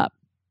back up.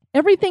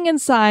 Everything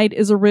inside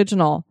is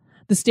original.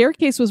 The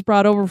staircase was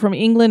brought over from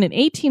England in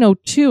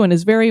 1802 and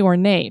is very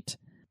ornate.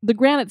 The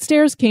granite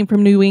stairs came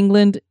from New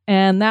England,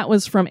 and that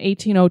was from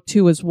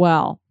 1802 as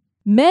well.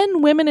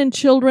 Men, women, and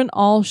children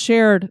all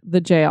shared the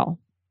jail.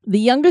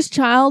 The youngest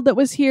child that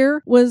was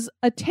here was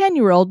a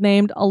 10-year-old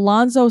named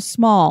Alonzo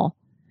Small.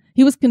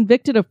 He was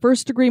convicted of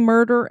first-degree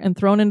murder and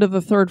thrown into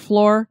the third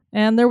floor,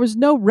 and there was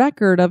no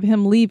record of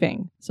him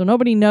leaving. So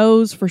nobody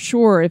knows for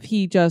sure if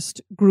he just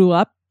grew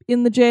up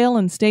in the jail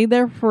and stayed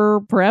there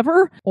for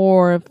forever,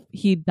 or if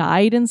he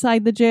died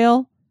inside the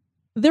jail.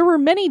 There were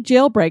many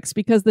jailbreaks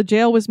because the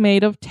jail was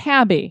made of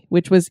tabby,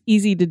 which was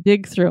easy to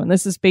dig through. And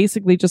this is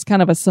basically just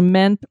kind of a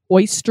cement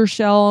oyster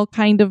shell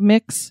kind of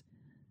mix.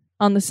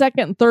 On the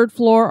second and third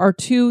floor are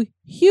 2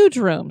 huge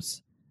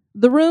rooms.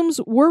 The rooms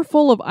were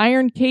full of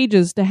iron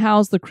cages to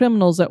house the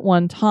criminals at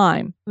one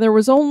time. There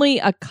was only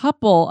a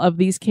couple of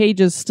these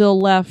cages still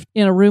left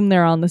in a room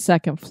there on the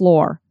second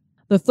floor.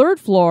 The third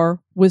floor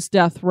was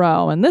death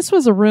row, and this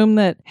was a room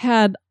that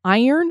had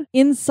iron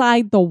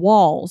inside the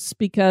walls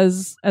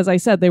because, as I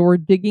said, they were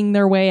digging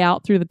their way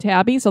out through the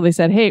tabby, so they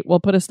said, hey,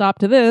 we'll put a stop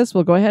to this.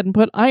 We'll go ahead and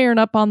put iron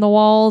up on the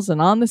walls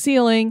and on the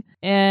ceiling,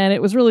 and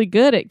it was really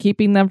good at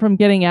keeping them from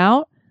getting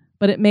out,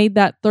 but it made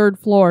that third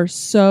floor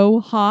so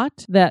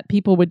hot that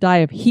people would die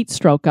of heat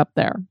stroke up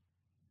there.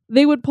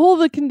 They would pull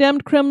the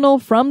condemned criminal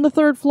from the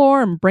third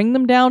floor and bring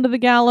them down to the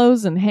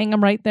gallows and hang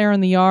them right there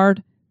in the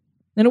yard.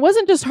 And it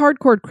wasn't just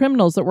hardcore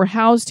criminals that were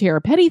housed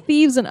here. Petty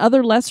thieves and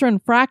other lesser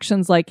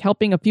infractions like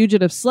helping a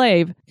fugitive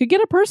slave could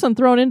get a person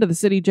thrown into the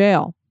city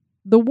jail.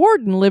 The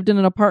warden lived in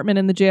an apartment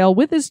in the jail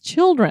with his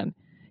children.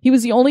 He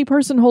was the only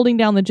person holding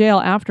down the jail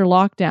after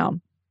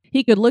lockdown.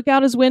 He could look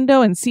out his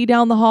window and see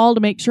down the hall to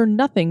make sure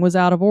nothing was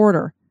out of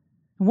order.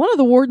 And one of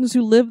the wardens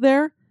who lived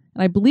there,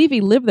 and I believe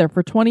he lived there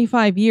for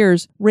 25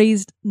 years,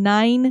 raised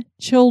 9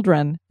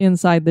 children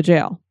inside the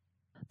jail.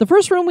 The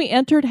first room we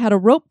entered had a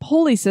rope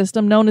pulley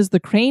system known as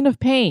the Crane of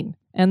Pain,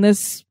 and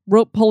this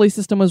rope pulley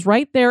system was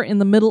right there in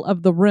the middle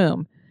of the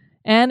room.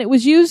 And it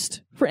was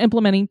used for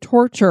implementing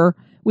torture,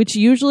 which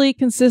usually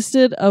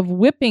consisted of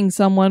whipping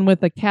someone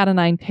with a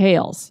cat-o'-nine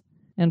tails.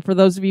 And for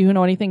those of you who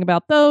know anything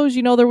about those,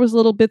 you know there was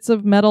little bits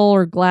of metal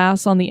or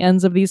glass on the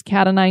ends of these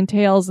cat-o'-nine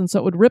tails, and so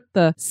it would rip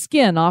the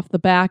skin off the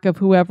back of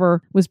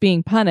whoever was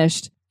being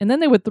punished. And then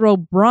they would throw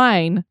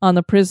brine on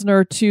the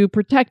prisoner to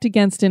protect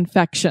against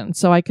infection.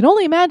 So I can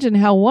only imagine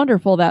how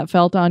wonderful that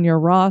felt on your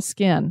raw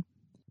skin.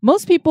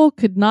 Most people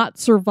could not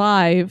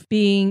survive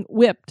being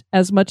whipped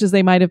as much as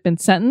they might have been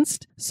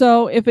sentenced.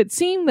 So if it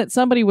seemed that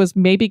somebody was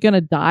maybe going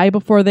to die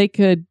before they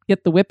could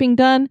get the whipping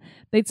done,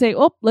 they'd say,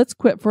 oh, let's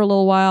quit for a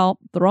little while,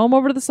 throw them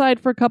over to the side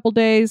for a couple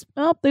days.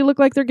 Oh, they look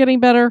like they're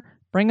getting better.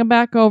 Bring them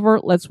back over.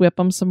 Let's whip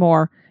them some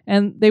more.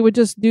 And they would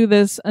just do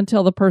this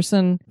until the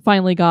person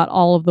finally got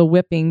all of the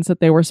whippings that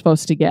they were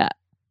supposed to get.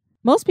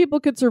 Most people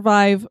could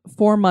survive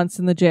 4 months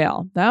in the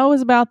jail. That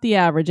was about the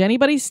average.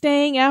 Anybody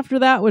staying after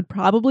that would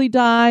probably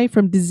die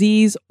from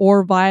disease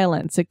or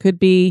violence. It could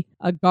be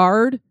a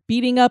guard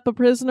beating up a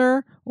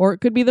prisoner, or it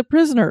could be the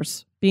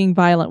prisoners being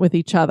violent with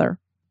each other.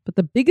 But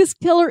the biggest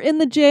killer in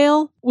the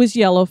jail was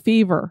yellow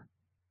fever.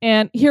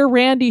 And here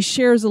Randy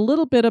shares a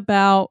little bit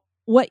about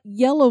what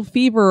yellow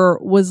fever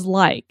was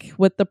like,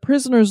 what the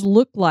prisoners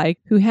looked like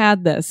who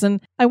had this. And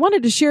I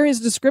wanted to share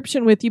his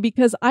description with you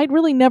because I'd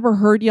really never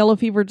heard yellow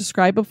fever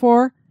described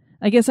before.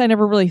 I guess I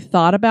never really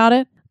thought about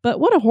it, but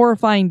what a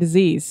horrifying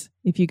disease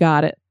if you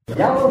got it.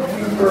 Yellow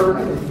fever,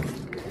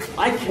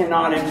 I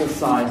cannot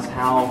emphasize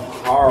how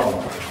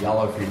horrible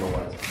yellow fever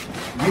was.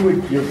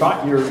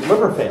 Your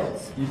liver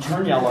fails. You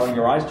turn yellow,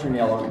 your eyes turn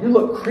yellow. You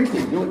look creepy.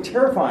 You look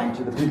terrifying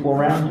to the people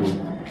around you.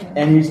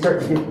 And you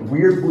start to get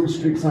weird blue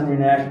streaks on your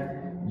neck.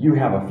 You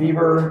have a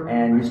fever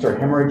and you start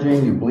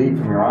hemorrhaging. You bleed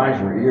from your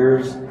eyes, your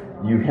ears.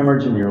 You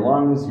hemorrhage in your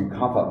lungs. You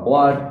cough up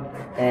blood.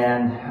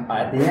 And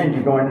at the end,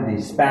 you go into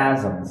these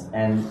spasms.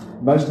 And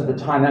most of the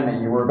time, that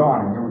meant you were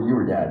gone and you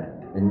were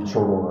dead in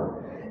short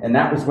order. And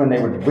that was when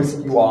they would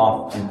whisk you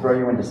off and throw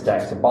you into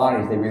stacks of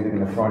bodies. They were either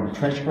going to throw into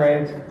trench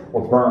graves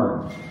or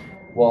burn.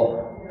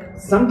 Well,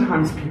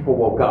 sometimes people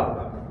woke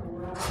up.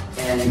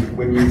 And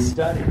when you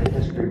study the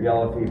history of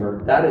yellow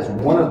fever, that is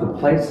one of the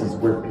places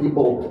where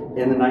people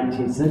in the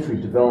 19th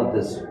century developed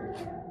this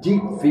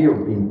deep fear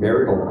of being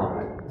buried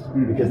alive.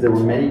 Because there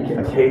were many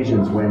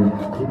occasions when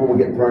people would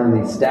get thrown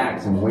in these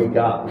stacks and wake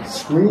up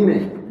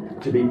screaming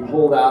to be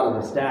pulled out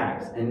of the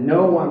stacks, and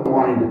no one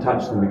wanting to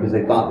touch them because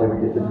they thought they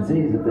would get the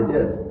disease if they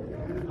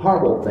did.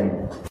 Horrible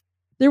thing.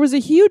 There was a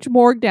huge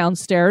morgue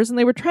downstairs, and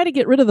they would try to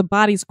get rid of the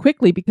bodies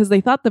quickly because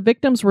they thought the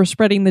victims were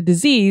spreading the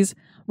disease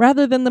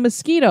rather than the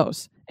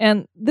mosquitoes.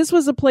 And this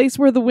was a place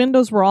where the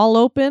windows were all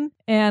open,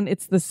 and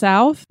it's the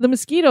South. The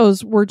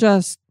mosquitoes were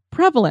just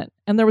prevalent,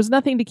 and there was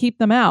nothing to keep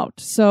them out.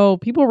 So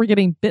people were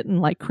getting bitten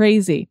like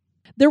crazy.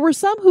 There were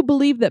some who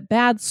believed that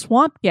bad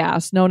swamp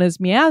gas, known as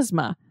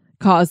miasma,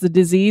 caused the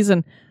disease,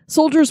 and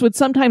soldiers would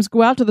sometimes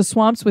go out to the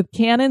swamps with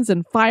cannons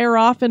and fire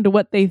off into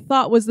what they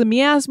thought was the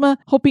miasma,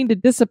 hoping to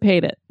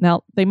dissipate it.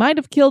 Now, they might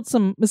have killed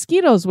some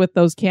mosquitoes with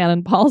those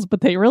cannonballs,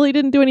 but they really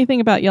didn't do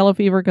anything about yellow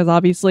fever because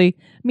obviously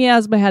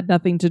miasma had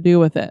nothing to do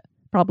with it.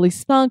 Probably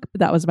stunk, but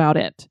that was about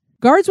it.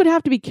 Guards would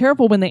have to be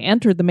careful when they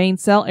entered the main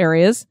cell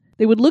areas.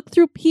 They would look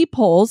through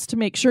peepholes to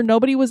make sure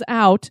nobody was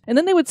out, and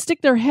then they would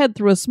stick their head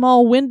through a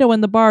small window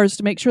in the bars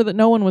to make sure that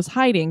no one was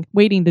hiding,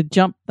 waiting to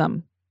jump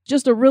them.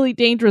 Just a really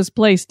dangerous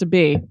place to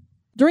be.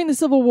 During the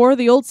Civil War,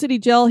 the Old City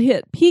Jail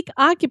hit peak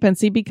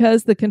occupancy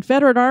because the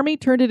Confederate Army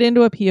turned it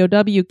into a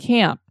POW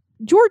camp.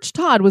 George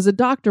Todd was a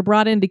doctor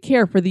brought in to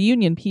care for the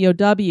Union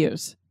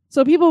POWs.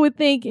 So people would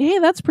think, hey,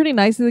 that's pretty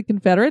nice of the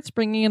Confederates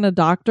bringing in a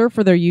doctor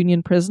for their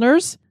Union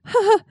prisoners.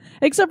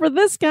 Except for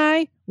this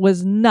guy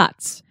was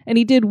nuts, and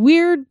he did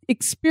weird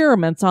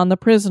experiments on the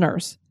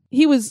prisoners.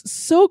 He was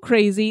so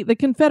crazy, the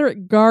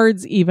Confederate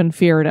guards even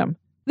feared him.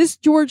 This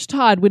George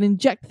Todd would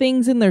inject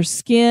things in their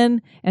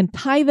skin and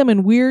tie them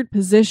in weird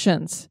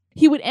positions.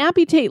 He would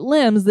amputate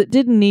limbs that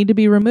didn't need to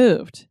be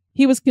removed.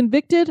 He was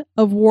convicted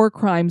of war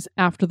crimes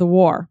after the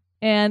war.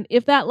 And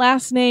if that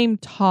last name,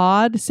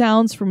 Todd,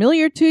 sounds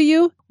familiar to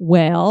you,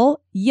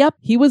 well, yep,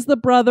 he was the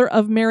brother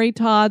of Mary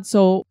Todd,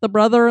 so the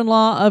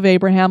brother-in-law of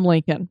Abraham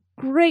Lincoln.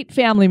 Great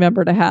family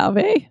member to have,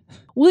 eh?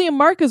 William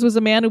Marcus was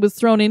a man who was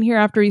thrown in here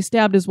after he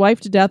stabbed his wife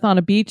to death on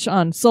a beach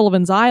on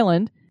Sullivan's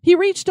Island. He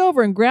reached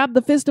over and grabbed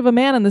the fist of a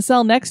man in the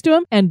cell next to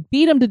him and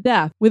beat him to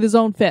death with his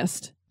own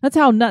fist. That's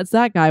how nuts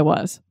that guy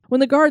was.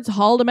 When the guards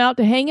hauled him out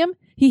to hang him,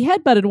 he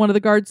headbutted one of the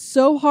guards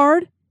so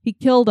hard, he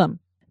killed him.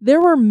 There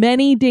were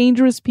many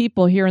dangerous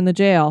people here in the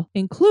jail,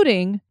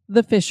 including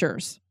the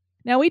Fishers.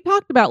 Now, we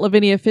talked about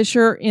Lavinia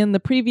Fisher in the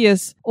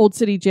previous Old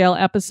City Jail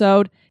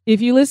episode.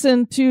 If you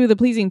listen to the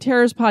Pleasing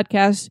Terrors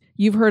podcast,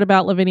 you've heard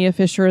about Lavinia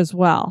Fisher as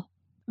well.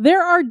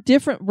 There are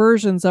different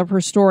versions of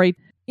her story.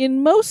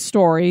 In most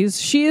stories,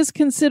 she is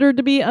considered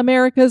to be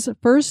America's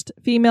first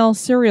female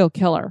serial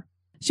killer.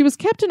 She was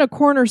kept in a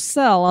corner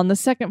cell on the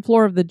second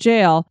floor of the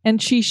jail,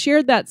 and she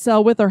shared that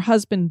cell with her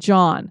husband,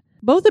 John.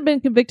 Both had been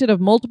convicted of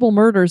multiple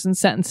murders and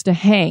sentenced to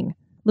hang.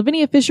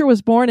 Lavinia Fisher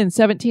was born in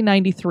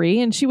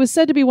 1793, and she was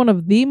said to be one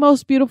of the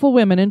most beautiful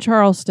women in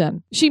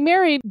Charleston. She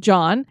married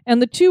John,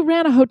 and the two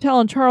ran a hotel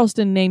in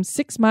Charleston named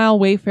 6 Mile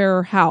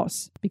Wayfarer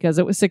House, because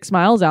it was 6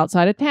 miles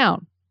outside of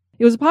town.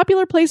 It was a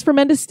popular place for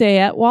men to stay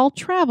at while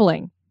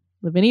traveling.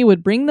 Lavinia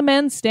would bring the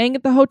men staying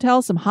at the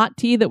hotel some hot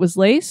tea that was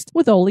laced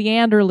with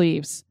oleander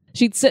leaves.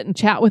 She'd sit and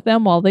chat with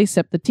them while they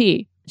sipped the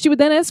tea. She would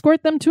then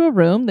escort them to a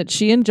room that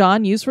she and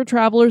John used for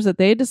travelers that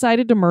they had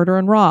decided to murder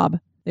and rob.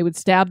 They would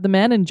stab the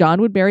men, and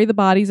John would bury the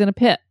bodies in a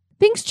pit.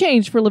 Things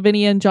changed for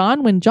Lavinia and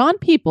John when John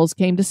Peoples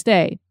came to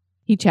stay.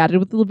 He chatted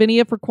with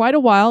Lavinia for quite a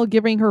while,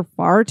 giving her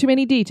far too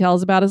many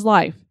details about his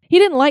life. He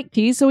didn't like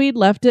tea, so he'd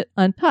left it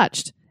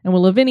untouched, and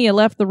when Lavinia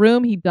left the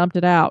room, he dumped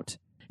it out.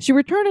 She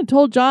returned and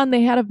told John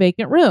they had a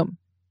vacant room.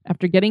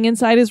 After getting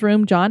inside his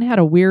room, John had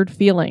a weird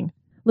feeling.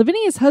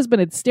 Lavinia's husband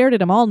had stared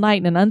at him all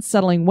night in an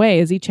unsettling way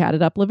as he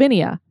chatted up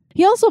Lavinia.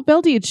 He also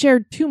felt he had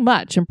shared too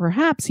much, and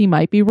perhaps he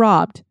might be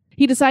robbed.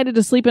 He decided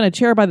to sleep in a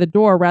chair by the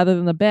door rather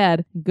than the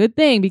bed. Good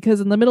thing,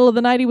 because in the middle of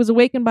the night he was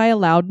awakened by a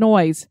loud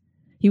noise.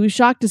 He was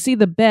shocked to see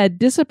the bed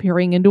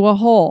disappearing into a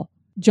hole.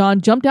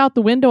 John jumped out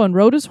the window and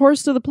rode his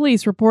horse to the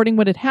police, reporting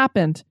what had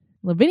happened.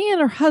 Lavinia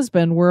and her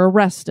husband were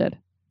arrested.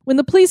 When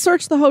the police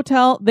searched the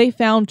hotel, they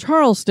found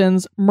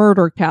Charleston's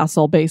murder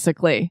castle,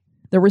 basically.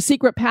 There were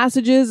secret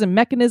passages and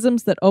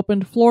mechanisms that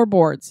opened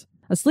floorboards.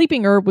 A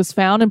sleeping herb was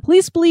found, and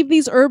police believe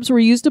these herbs were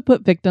used to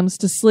put victims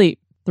to sleep.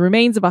 The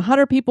remains of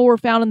 100 people were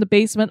found in the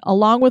basement,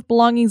 along with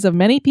belongings of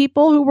many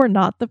people who were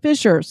not the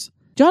Fishers.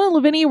 John and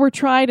Lavinia were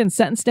tried and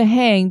sentenced to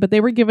hang, but they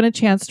were given a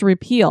chance to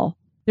appeal.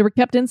 They were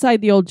kept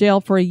inside the old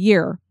jail for a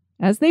year.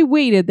 As they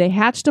waited, they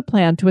hatched a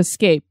plan to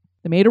escape.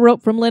 They made a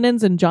rope from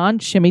linens, and John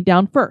shimmied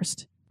down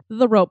first.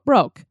 The rope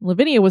broke.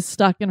 Lavinia was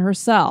stuck in her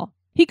cell.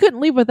 He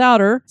couldn't leave without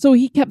her, so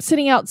he kept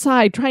sitting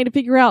outside trying to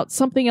figure out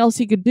something else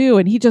he could do,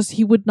 and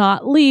he would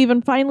not leave,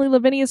 and finally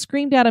Lavinia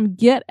screamed at him,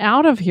 "Get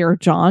out of here,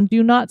 John.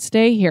 Do not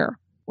stay here."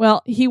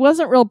 Well, he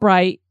wasn't real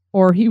bright,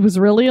 or he was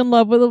really in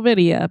love with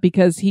Lavinia,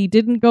 because he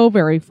didn't go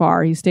very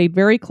far. He stayed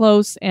very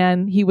close,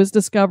 and he was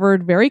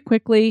discovered very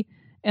quickly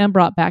and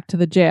brought back to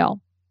the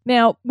jail.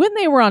 Now, when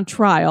they were on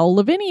trial,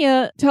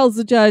 Lavinia tells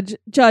the judge,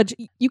 "Judge,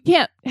 you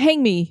can't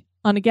hang me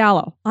on a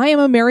gallows. I am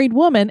a married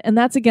woman, and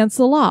that's against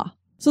the law."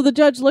 So the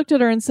judge looked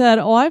at her and said,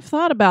 "Oh, I've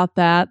thought about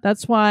that.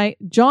 That's why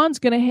John's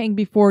going to hang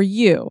before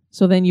you.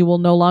 So then you will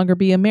no longer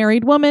be a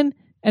married woman,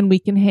 and we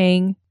can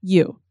hang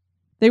you."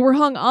 They were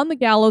hung on the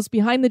gallows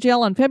behind the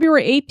jail on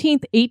February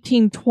 18th,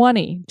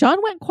 1820. John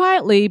went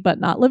quietly, but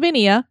not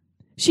Lavinia.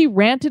 She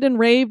ranted and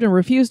raved and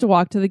refused to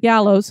walk to the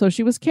gallows, so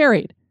she was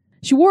carried.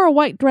 She wore a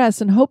white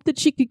dress and hoped that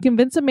she could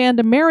convince a man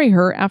to marry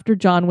her after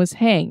John was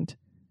hanged.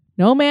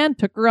 No man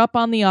took her up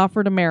on the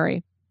offer to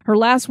marry. Her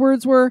last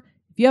words were,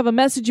 "If you have a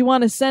message you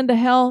want to send to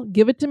hell,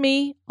 give it to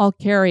me. I'll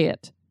carry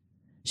it."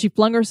 She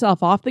flung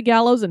herself off the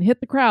gallows and hit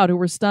the crowd, who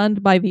were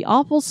stunned by the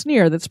awful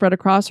sneer that spread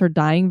across her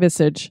dying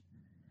visage.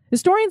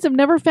 Historians have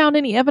never found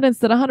any evidence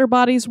that 100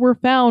 bodies were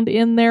found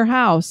in their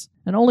house,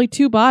 and only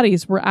 2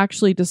 bodies were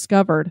actually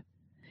discovered.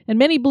 And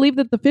many believe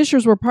that the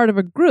Fishers were part of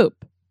a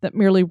group that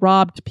merely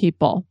robbed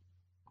people.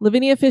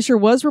 Lavinia Fisher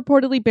was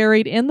reportedly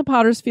buried in the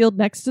Potter's Field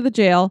next to the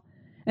jail,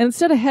 and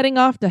instead of heading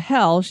off to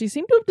hell, she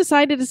seemed to have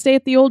decided to stay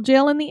at the old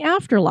jail in the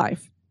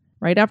afterlife.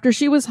 Right after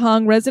she was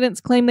hung,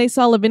 residents claim they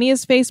saw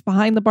Lavinia's face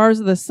behind the bars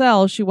of the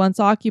cell she once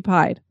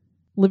occupied.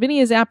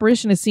 Lavinia's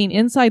apparition is seen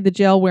inside the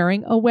jail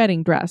wearing a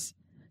wedding dress.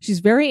 She's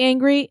very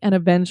angry and a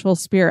vengeful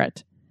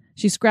spirit.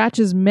 She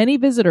scratches many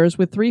visitors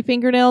with 3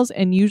 fingernails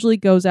and usually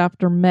goes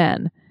after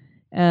men.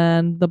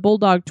 And the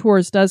Bulldog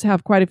Tours does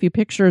have quite a few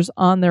pictures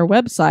on their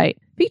website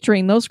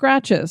featuring those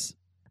scratches.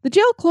 The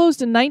jail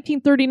closed in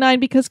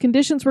 1939 because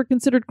conditions were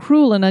considered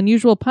cruel and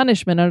unusual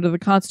punishment under the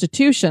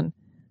Constitution,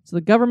 so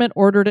the government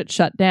ordered it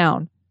shut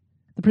down.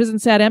 The prison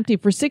sat empty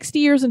for 60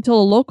 years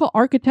until a local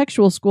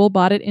architectural school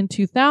bought it in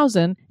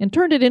 2000 and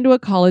turned it into a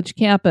college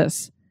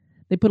campus.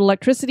 They put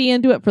electricity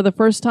into it for the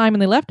first time,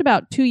 and they left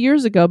about 2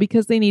 years ago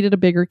because they needed a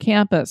bigger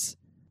campus.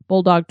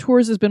 Bulldog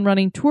Tours has been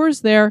running tours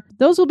there.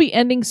 Those will be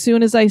ending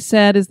soon, as I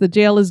said, as the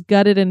jail is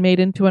gutted and made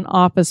into an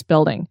office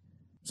building.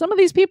 Some of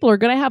these people are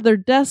going to have their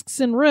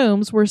desks in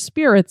rooms where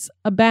spirits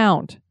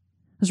abound.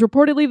 There's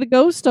reportedly the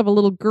ghost of a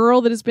little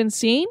girl that has been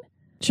seen.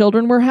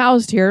 Children were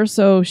housed here,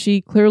 so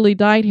she clearly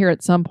died here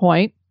at some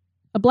point.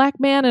 A black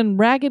man in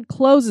ragged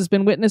clothes has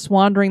been witnessed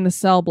wandering the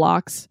cell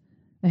blocks.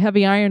 A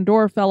heavy iron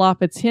door fell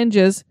off its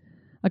hinges.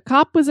 A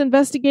cop was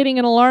investigating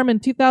an alarm in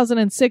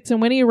 2006,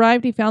 and when he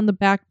arrived, he found the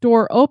back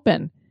door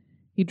open.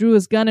 He drew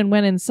his gun and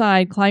went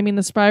inside, climbing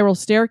the spiral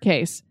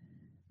staircase.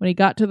 When he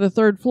got to the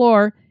 3rd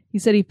floor, he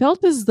said he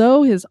felt as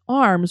though his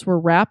arms were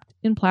wrapped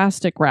in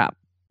plastic wrap.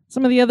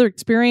 Some of the other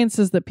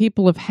experiences that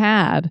people have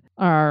had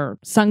are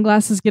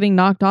sunglasses getting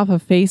knocked off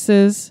of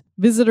faces,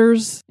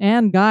 visitors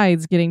and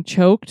guides getting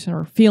choked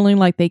or feeling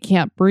like they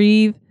can't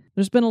breathe.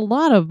 There's been a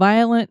lot of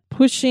violent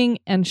pushing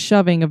and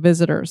shoving of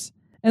visitors.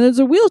 And there's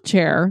a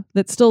wheelchair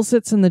that still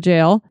sits in the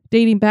jail,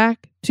 dating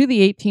back to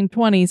the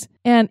 1820s,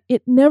 and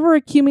it never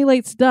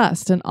accumulates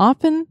dust and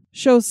often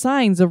shows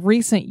signs of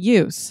recent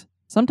use.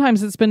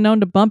 Sometimes it's been known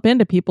to bump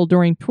into people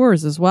during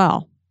tours as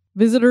well.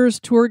 Visitors,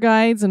 tour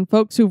guides, and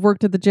folks who've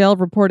worked at the jail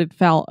have reported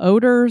foul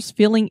odors,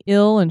 feeling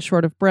ill and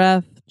short of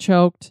breath,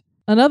 choked.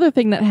 Another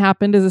thing that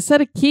happened is a set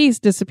of keys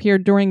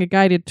disappeared during a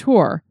guided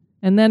tour,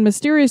 and then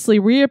mysteriously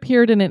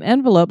reappeared in an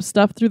envelope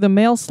stuffed through the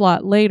mail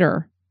slot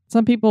later.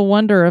 Some people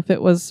wonder if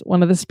it was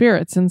one of the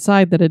spirits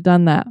inside that had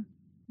done that.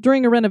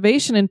 During a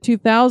renovation in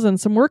 2000,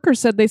 some workers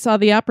said they saw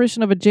the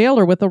apparition of a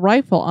jailer with a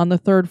rifle on the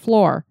 3rd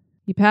floor.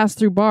 He passed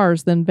through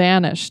bars, then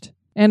vanished.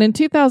 And in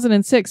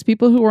 2006,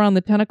 people who were on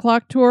the 10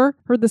 o'clock tour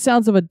heard the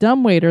sounds of a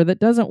dumbwaiter that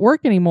doesn't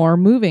work anymore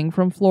moving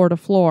from floor to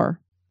floor.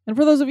 And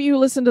for those of you who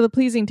listen to the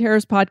Pleasing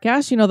Terrors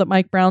podcast, you know that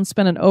Mike Brown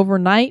spent an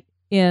overnight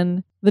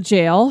in the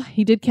jail.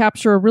 He did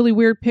capture a really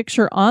weird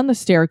picture on the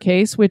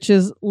staircase, which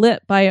is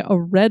lit by a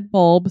red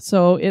bulb,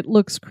 so it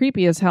looks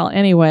creepy as hell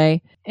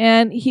anyway.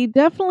 And he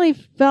definitely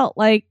felt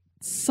like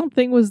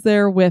something was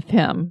there with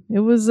him. It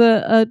was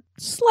a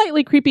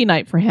slightly creepy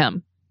night for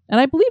him. And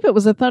I believe it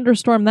was a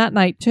thunderstorm that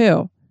night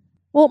too.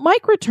 Well,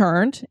 Mike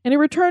returned, and he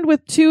returned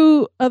with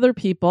 2 other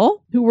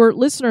people who were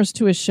listeners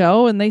to his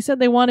show, and they said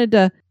they wanted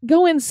to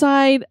go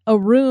inside a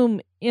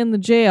room in the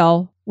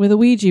jail with a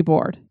Ouija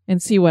board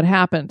and see what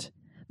happened.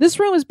 This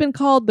room has been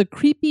called the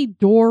Creepy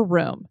Door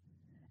Room,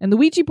 and the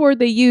Ouija board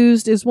they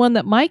used is one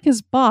that Mike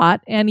has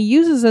bought, and he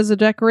uses as a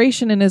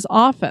decoration in his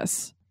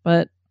office.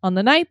 But on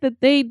the night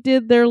that they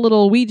did their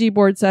little Ouija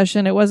board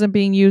session, it wasn't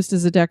being used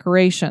as a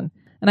decoration.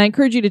 And I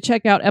encourage you to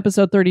check out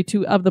episode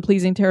 32 of the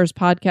Pleasing Terrors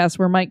podcast,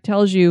 where Mike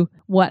tells you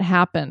what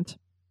happened.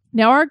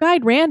 Now, our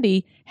guide,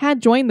 Randy,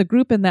 had joined the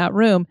group in that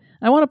room.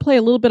 I want to play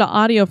a little bit of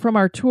audio from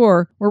our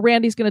tour where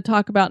Randy's going to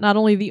talk about not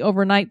only the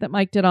overnight that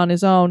Mike did on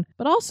his own,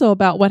 but also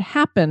about what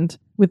happened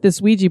with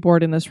this Ouija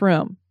board in this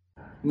room.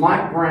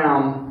 Mike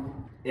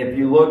Brown, if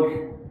you look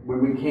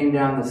when we came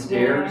down the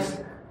stairs,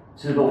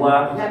 to the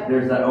left,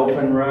 there's that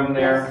open room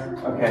there.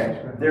 Okay,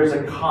 there's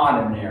a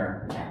cot in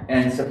there.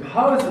 And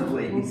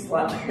supposedly he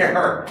slept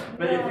there,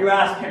 but if you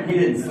ask him, he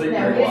didn't sleep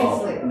very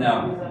well.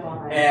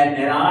 No.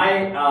 And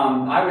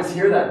I was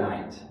here that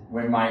night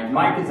when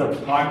Mike is a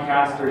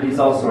podcaster. He's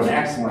also an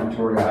excellent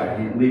tour guide.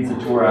 He leads a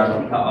tour out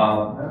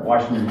of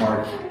Washington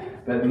Park.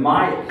 But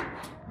Mike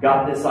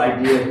got this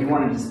idea. He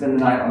wanted to spend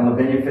the night on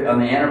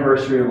the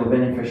anniversary of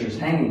Lavinia Fisher's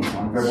hanging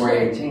on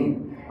February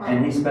 18th.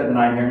 And he spent the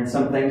night here, and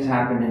some things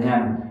happened to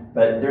him.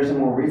 But there's a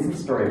more recent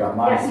story about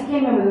Mike. Yes, he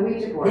came in with a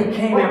Ouija board. He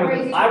came in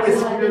with, I was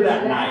here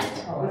that night.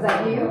 Was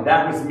that you?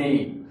 That was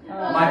me.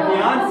 My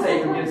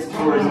fiance, who gives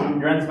tours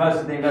and runs most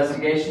of the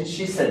investigations,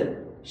 she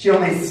said she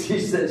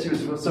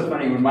was so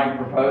funny when Mike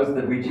proposed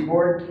the Ouija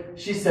board.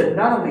 She said,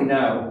 not only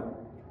no,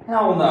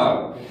 hell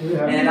no.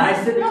 And I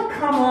said, no,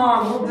 come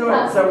on, we'll do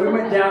it. So we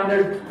went down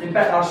there. In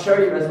fact, I'll show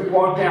you, as we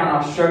walk down,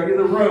 I'll show you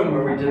the room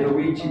where we did the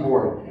Ouija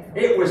board.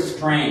 It was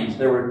strange.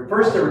 There were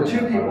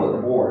 2 people at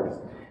the board.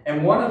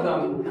 And one of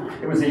them,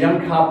 it was a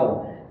young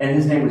couple, and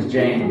his name was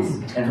James,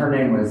 and her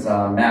name was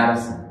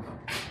Madison.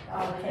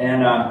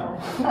 And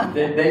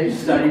they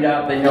studied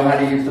out, they know how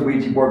to use the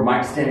Ouija board.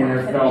 Mike's standing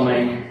there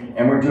filming,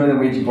 and we're doing the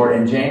Ouija board,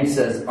 and James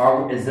says,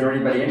 is there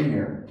anybody in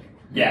here?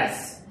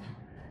 Yes.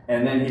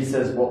 And then he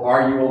says, well,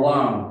 are you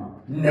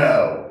alone?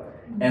 No.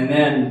 And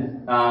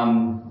then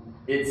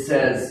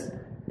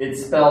it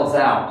spells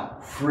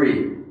out,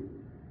 free.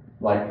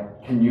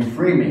 Like, can you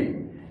free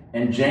me?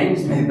 And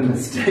James made the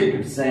mistake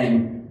of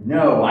saying,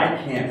 no, I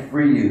can't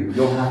free you.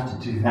 You'll have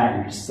to do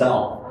that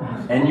yourself.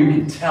 And you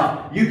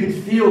could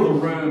feel the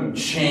room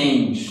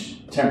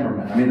change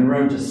temperament. I mean, the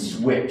room just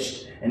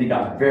switched, and it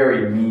got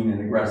very mean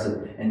and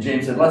aggressive. And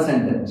James said, let's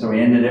end it. So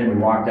we ended it, we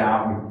walked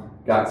out,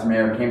 we got some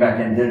air, came back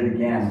in, did it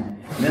again.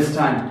 And this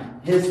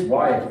time, his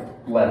wife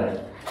led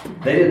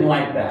it. They didn't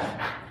like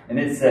that. And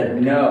it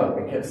said no.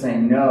 It kept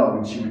saying no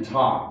when she would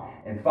talk.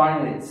 And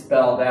finally, it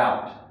spelled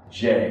out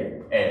James.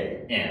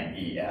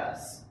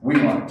 We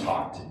want to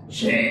talk to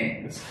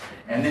James.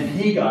 And then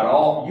he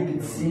got you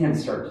could see him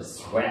start to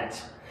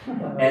sweat.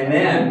 And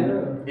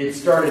then it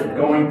started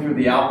going through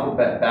the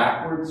alphabet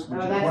backwards, which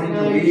according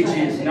to Ouija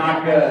is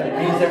not good. It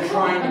means they're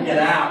trying to get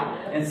out.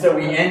 And so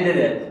we ended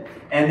it.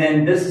 And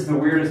then this is the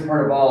weirdest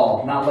part of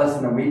all. Not less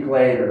than a week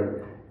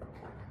later,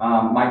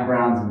 Mike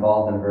Brown's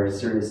involved in a very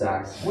serious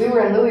accident. We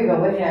were in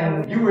Louisville with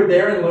him. You were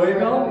there in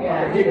Louisville?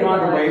 Yeah. He'd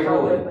gone to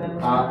Waverly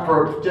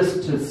for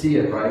just to see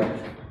it, right?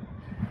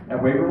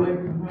 At Waverly?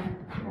 Mm-hmm.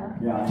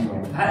 Yeah,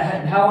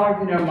 anyway. How long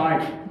have you known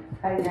Mike?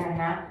 A year and a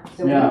half.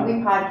 So we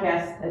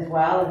podcast as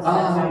well, and so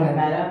that's how we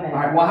met him. All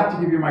right, well, I'll have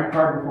to give you my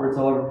card before it's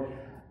all over.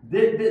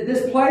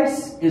 This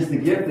place is the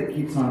gift that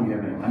keeps on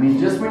giving. I mean,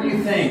 just when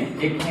you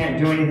think it can't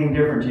do anything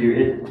different to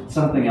you,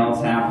 something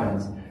else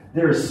happens.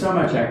 There is so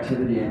much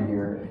activity in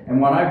here. And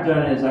what I've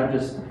done is I've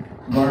just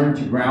learned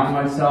to ground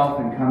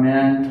myself and come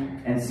in.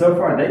 And so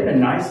far, they've been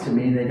nice to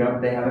me. They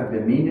haven't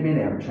been mean to me.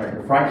 They haven't tried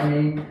to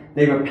frighten me.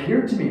 They've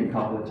appeared to me a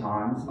couple of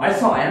times. I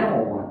saw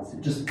Animal once,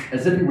 just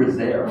as if he was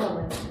there.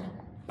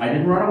 I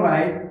didn't run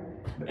away.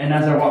 And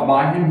as I walked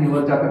by him, he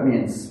looked up at me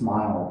and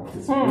smiled.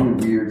 This really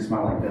weird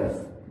smile like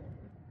this.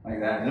 Like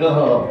that.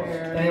 Ugh.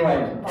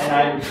 Anyway,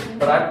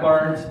 but I've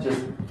learned to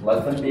just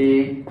let them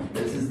be.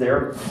 This is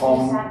their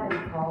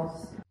home.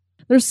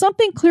 There's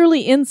something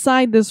clearly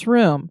inside this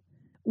room.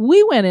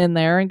 We went in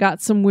there and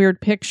got some weird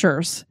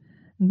pictures.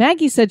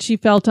 Maggie said she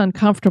felt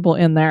uncomfortable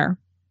in there.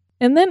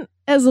 And then,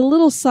 as a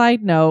little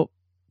side note,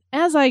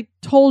 as I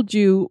told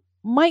you,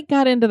 Mike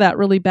got into that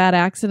really bad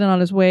accident on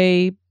his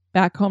way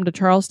back home to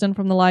Charleston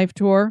from the live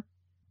tour.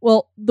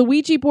 Well, the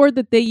Ouija board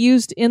that they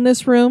used in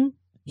this room,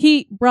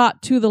 he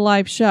brought to the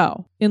live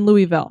show in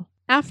Louisville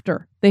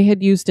after they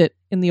had used it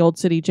in the Old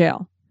City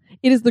Jail.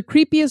 It is the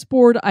creepiest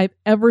board I've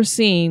ever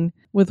seen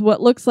with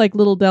what looks like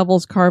little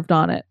devils carved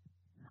on it.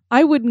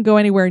 I wouldn't go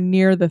anywhere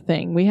near the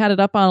thing. We had it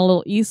up on a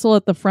little easel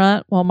at the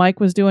front while Mike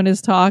was doing his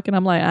talk, and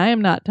I'm like, I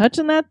am not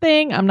touching that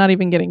thing. I'm not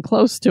even getting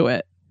close to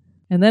it.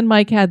 And then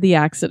Mike had the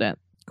accident.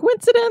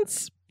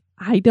 Coincidence?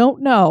 I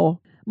don't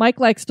know.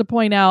 Mike likes to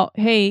point out,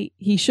 hey,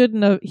 he should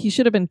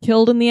have been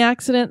killed in the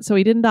accident, so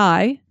he didn't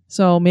die.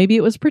 So maybe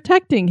it was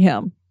protecting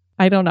him.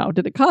 I don't know.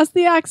 Did it cause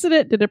the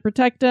accident? Did it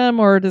protect him?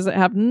 Or does it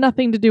have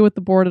nothing to do with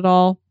the board at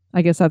all?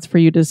 I guess that's for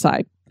you to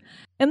decide.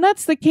 And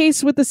that's the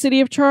case with the city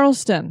of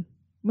Charleston.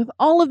 With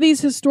all of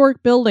these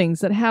historic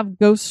buildings that have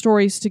ghost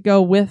stories to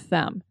go with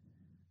them,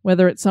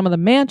 whether it's some of the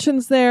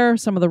mansions there,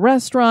 some of the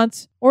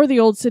restaurants, or the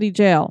Old City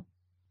Jail.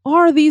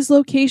 Are these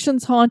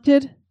locations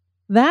haunted?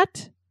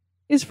 That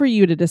is for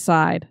you to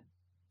decide.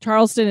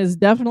 Charleston is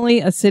definitely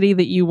a city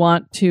that you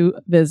want to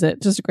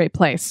visit. Just a great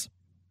place.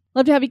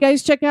 Love to have you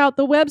guys check out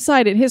the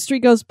website at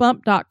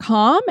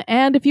historygoesbump.com.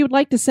 And if you would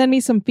like to send me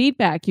some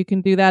feedback, you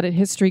can do that at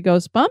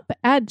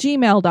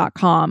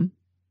historygoesbump@gmail.com.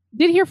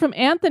 Did hear from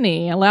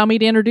Anthony. Allow me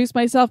to introduce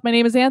myself. My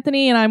name is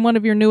Anthony, and I'm one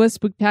of your newest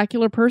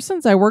spectacular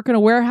persons. I work in a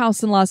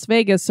warehouse in Las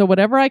Vegas, so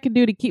whatever I can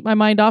do to keep my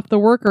mind off the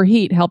work or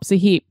heat helps a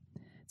heap.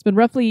 It's been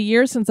roughly a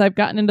year since I've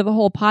gotten into the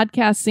whole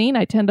podcast scene.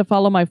 I tend to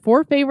follow my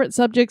 4 favorite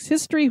subjects: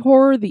 history,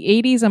 horror, the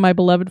 80s, and my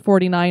beloved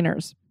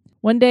 49ers.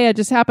 One day, I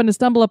just happened to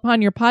stumble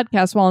upon your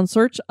podcast while in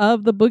search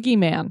of the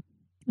Boogeyman.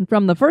 And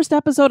from the first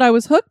episode, I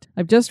was hooked.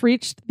 I've just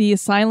reached the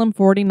Asylum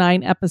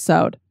 49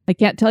 episode. I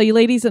can't tell you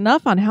ladies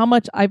enough on how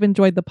much I've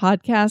enjoyed the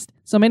podcast.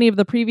 So many of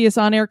the previous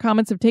on-air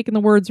comments have taken the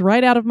words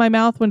right out of my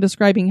mouth when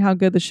describing how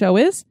good the show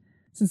is.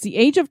 Since the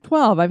age of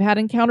 12, I've had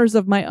encounters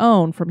of my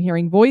own, from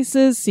hearing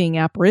voices, seeing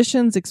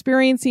apparitions,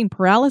 experiencing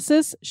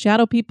paralysis,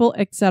 shadow people,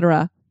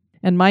 etc.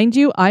 And mind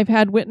you, I've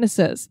had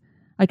witnesses.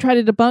 I try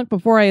to debunk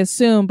before I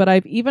assume, but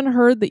I've even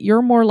heard that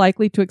you're more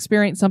likely to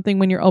experience something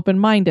when you're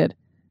open-minded.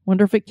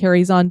 Wonder if it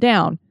carries on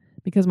down,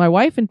 because my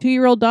wife and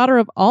 2-year-old daughter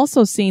have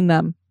also seen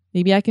them.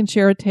 Maybe I can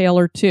share a tale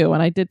or two.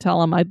 And I did tell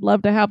them I'd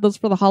love to have those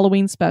for the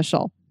Halloween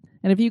special.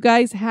 And if you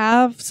guys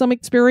have some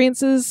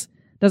experiences,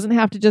 doesn't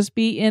have to just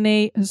be in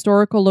a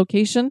historical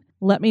location,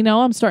 let me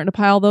know. I'm starting to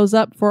pile those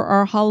up for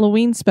our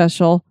Halloween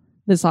special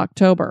this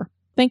October.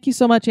 Thank you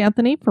so much,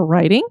 Anthony, for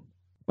writing.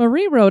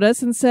 Marie wrote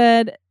us and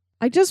said,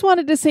 I just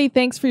wanted to say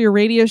thanks for your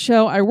radio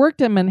show. I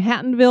worked in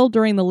Manhattanville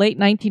during the late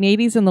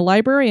 1980s in the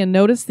library and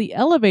noticed the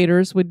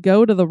elevators would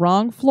go to the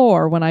wrong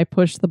floor when I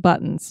pushed the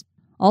buttons.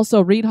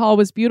 Also, Reed Hall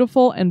was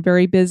beautiful and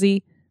very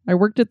busy. I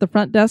worked at the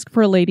front desk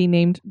for a lady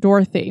named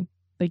Dorothy.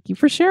 Thank you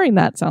for sharing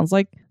that. Sounds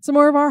like some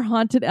more of our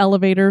haunted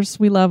elevators.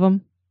 We love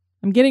them.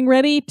 I'm getting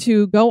ready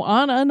to go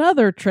on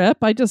another trip.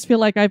 I just feel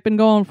like I've been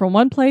going from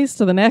one place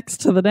to the next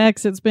to the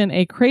next. It's been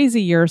a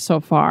crazy year so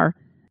far.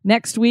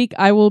 Next week,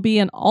 I will be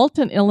in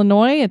Alton,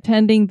 Illinois,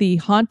 attending the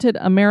Haunted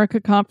America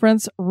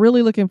Conference.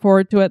 Really looking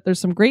forward to it. There's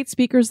some great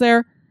speakers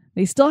there.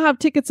 They still have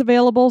tickets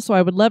available, so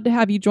I would love to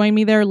have you join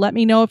me there. Let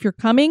me know if you're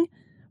coming.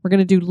 We're going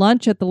to do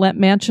lunch at the Lemp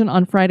Mansion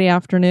on Friday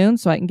afternoon,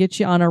 so I can get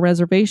you on a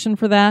reservation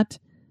for that.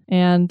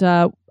 And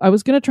I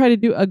was going to try to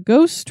do a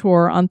ghost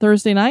tour on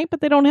Thursday night,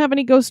 but they don't have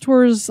any ghost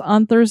tours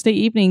on Thursday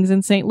evenings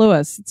in St.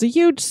 Louis. It's a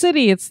huge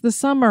city. It's the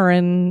summer,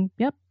 and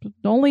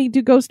only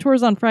do ghost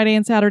tours on Friday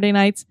and Saturday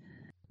nights.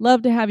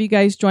 Love to have you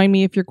guys join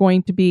me if you're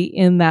going to be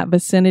in that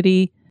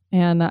vicinity.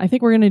 And I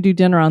think we're going to do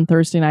dinner on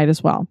Thursday night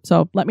as well.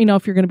 So let me know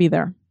if you're going to be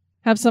there.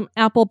 Have some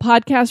Apple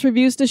Podcast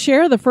reviews to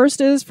share. The first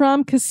is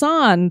from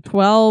Kassan,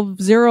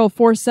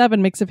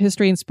 12047, mix of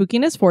history and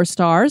spookiness, 4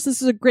 stars.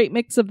 This is a great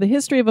mix of the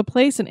history of a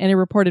place and any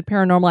reported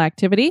paranormal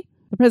activity.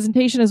 The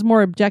presentation is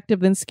more objective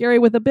than scary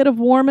with a bit of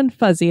warm and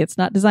fuzzy. It's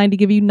not designed to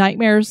give you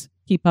nightmares.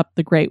 Keep up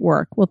the great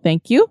work. Well,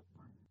 thank you.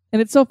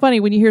 And it's so funny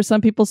when you hear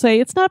some people say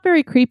it's not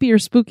very creepy or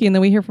spooky, and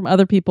then we hear from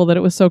other people that it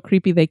was so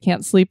creepy they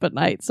can't sleep at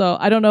night. So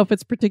I don't know if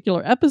it's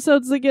particular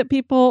episodes that get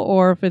people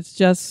or if it's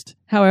just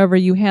however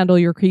you handle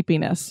your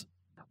creepiness.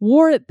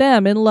 War at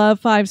Them in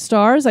Love, 5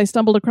 stars. I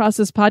stumbled across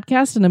this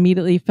podcast and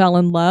immediately fell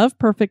in love.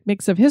 Perfect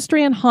mix of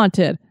history and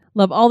haunted.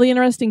 Love all the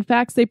interesting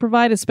facts they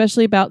provide,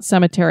 especially about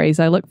cemeteries.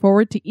 I look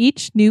forward to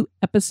each new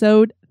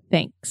episode.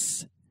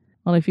 Thanks.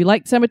 Well, if you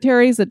like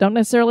cemeteries that don't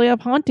necessarily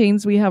have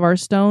hauntings, we have our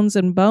Stones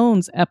and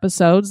Bones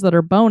episodes that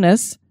are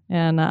bonus.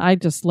 And I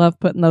just love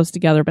putting those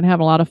together. Been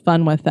having a lot of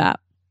fun with that.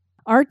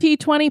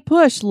 RT20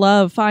 Push,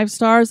 love, 5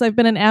 stars. I've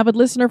been an avid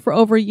listener for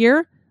over a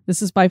year.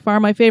 This is by far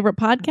my favorite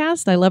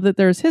podcast. I love that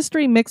there's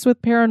history mixed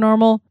with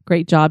paranormal.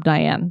 Great job,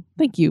 Diane.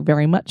 Thank you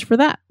very much for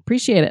that.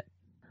 Appreciate it.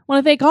 I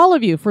want to thank all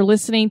of you for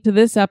listening to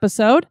this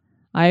episode.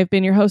 I have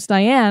been your host,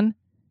 Diane.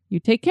 You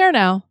take care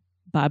now.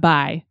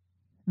 Bye-bye.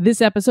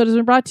 This episode has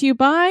been brought to you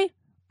by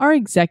our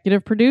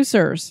executive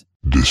producers.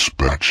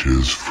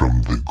 Dispatches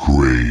from the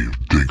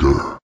Grave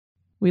Digger.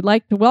 We'd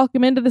like to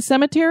welcome into the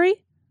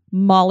cemetery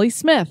Molly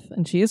Smith,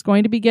 and she is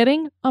going to be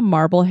getting a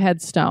marble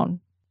headstone.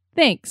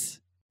 Thanks.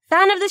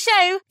 Fan of the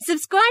show?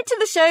 Subscribe to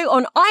the show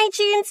on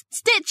iTunes,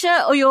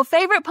 Stitcher, or your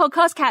favorite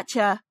podcast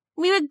catcher.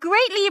 We would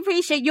greatly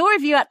appreciate your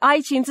review at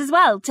iTunes as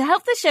well to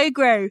help the show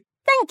grow.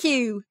 Thank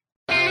you.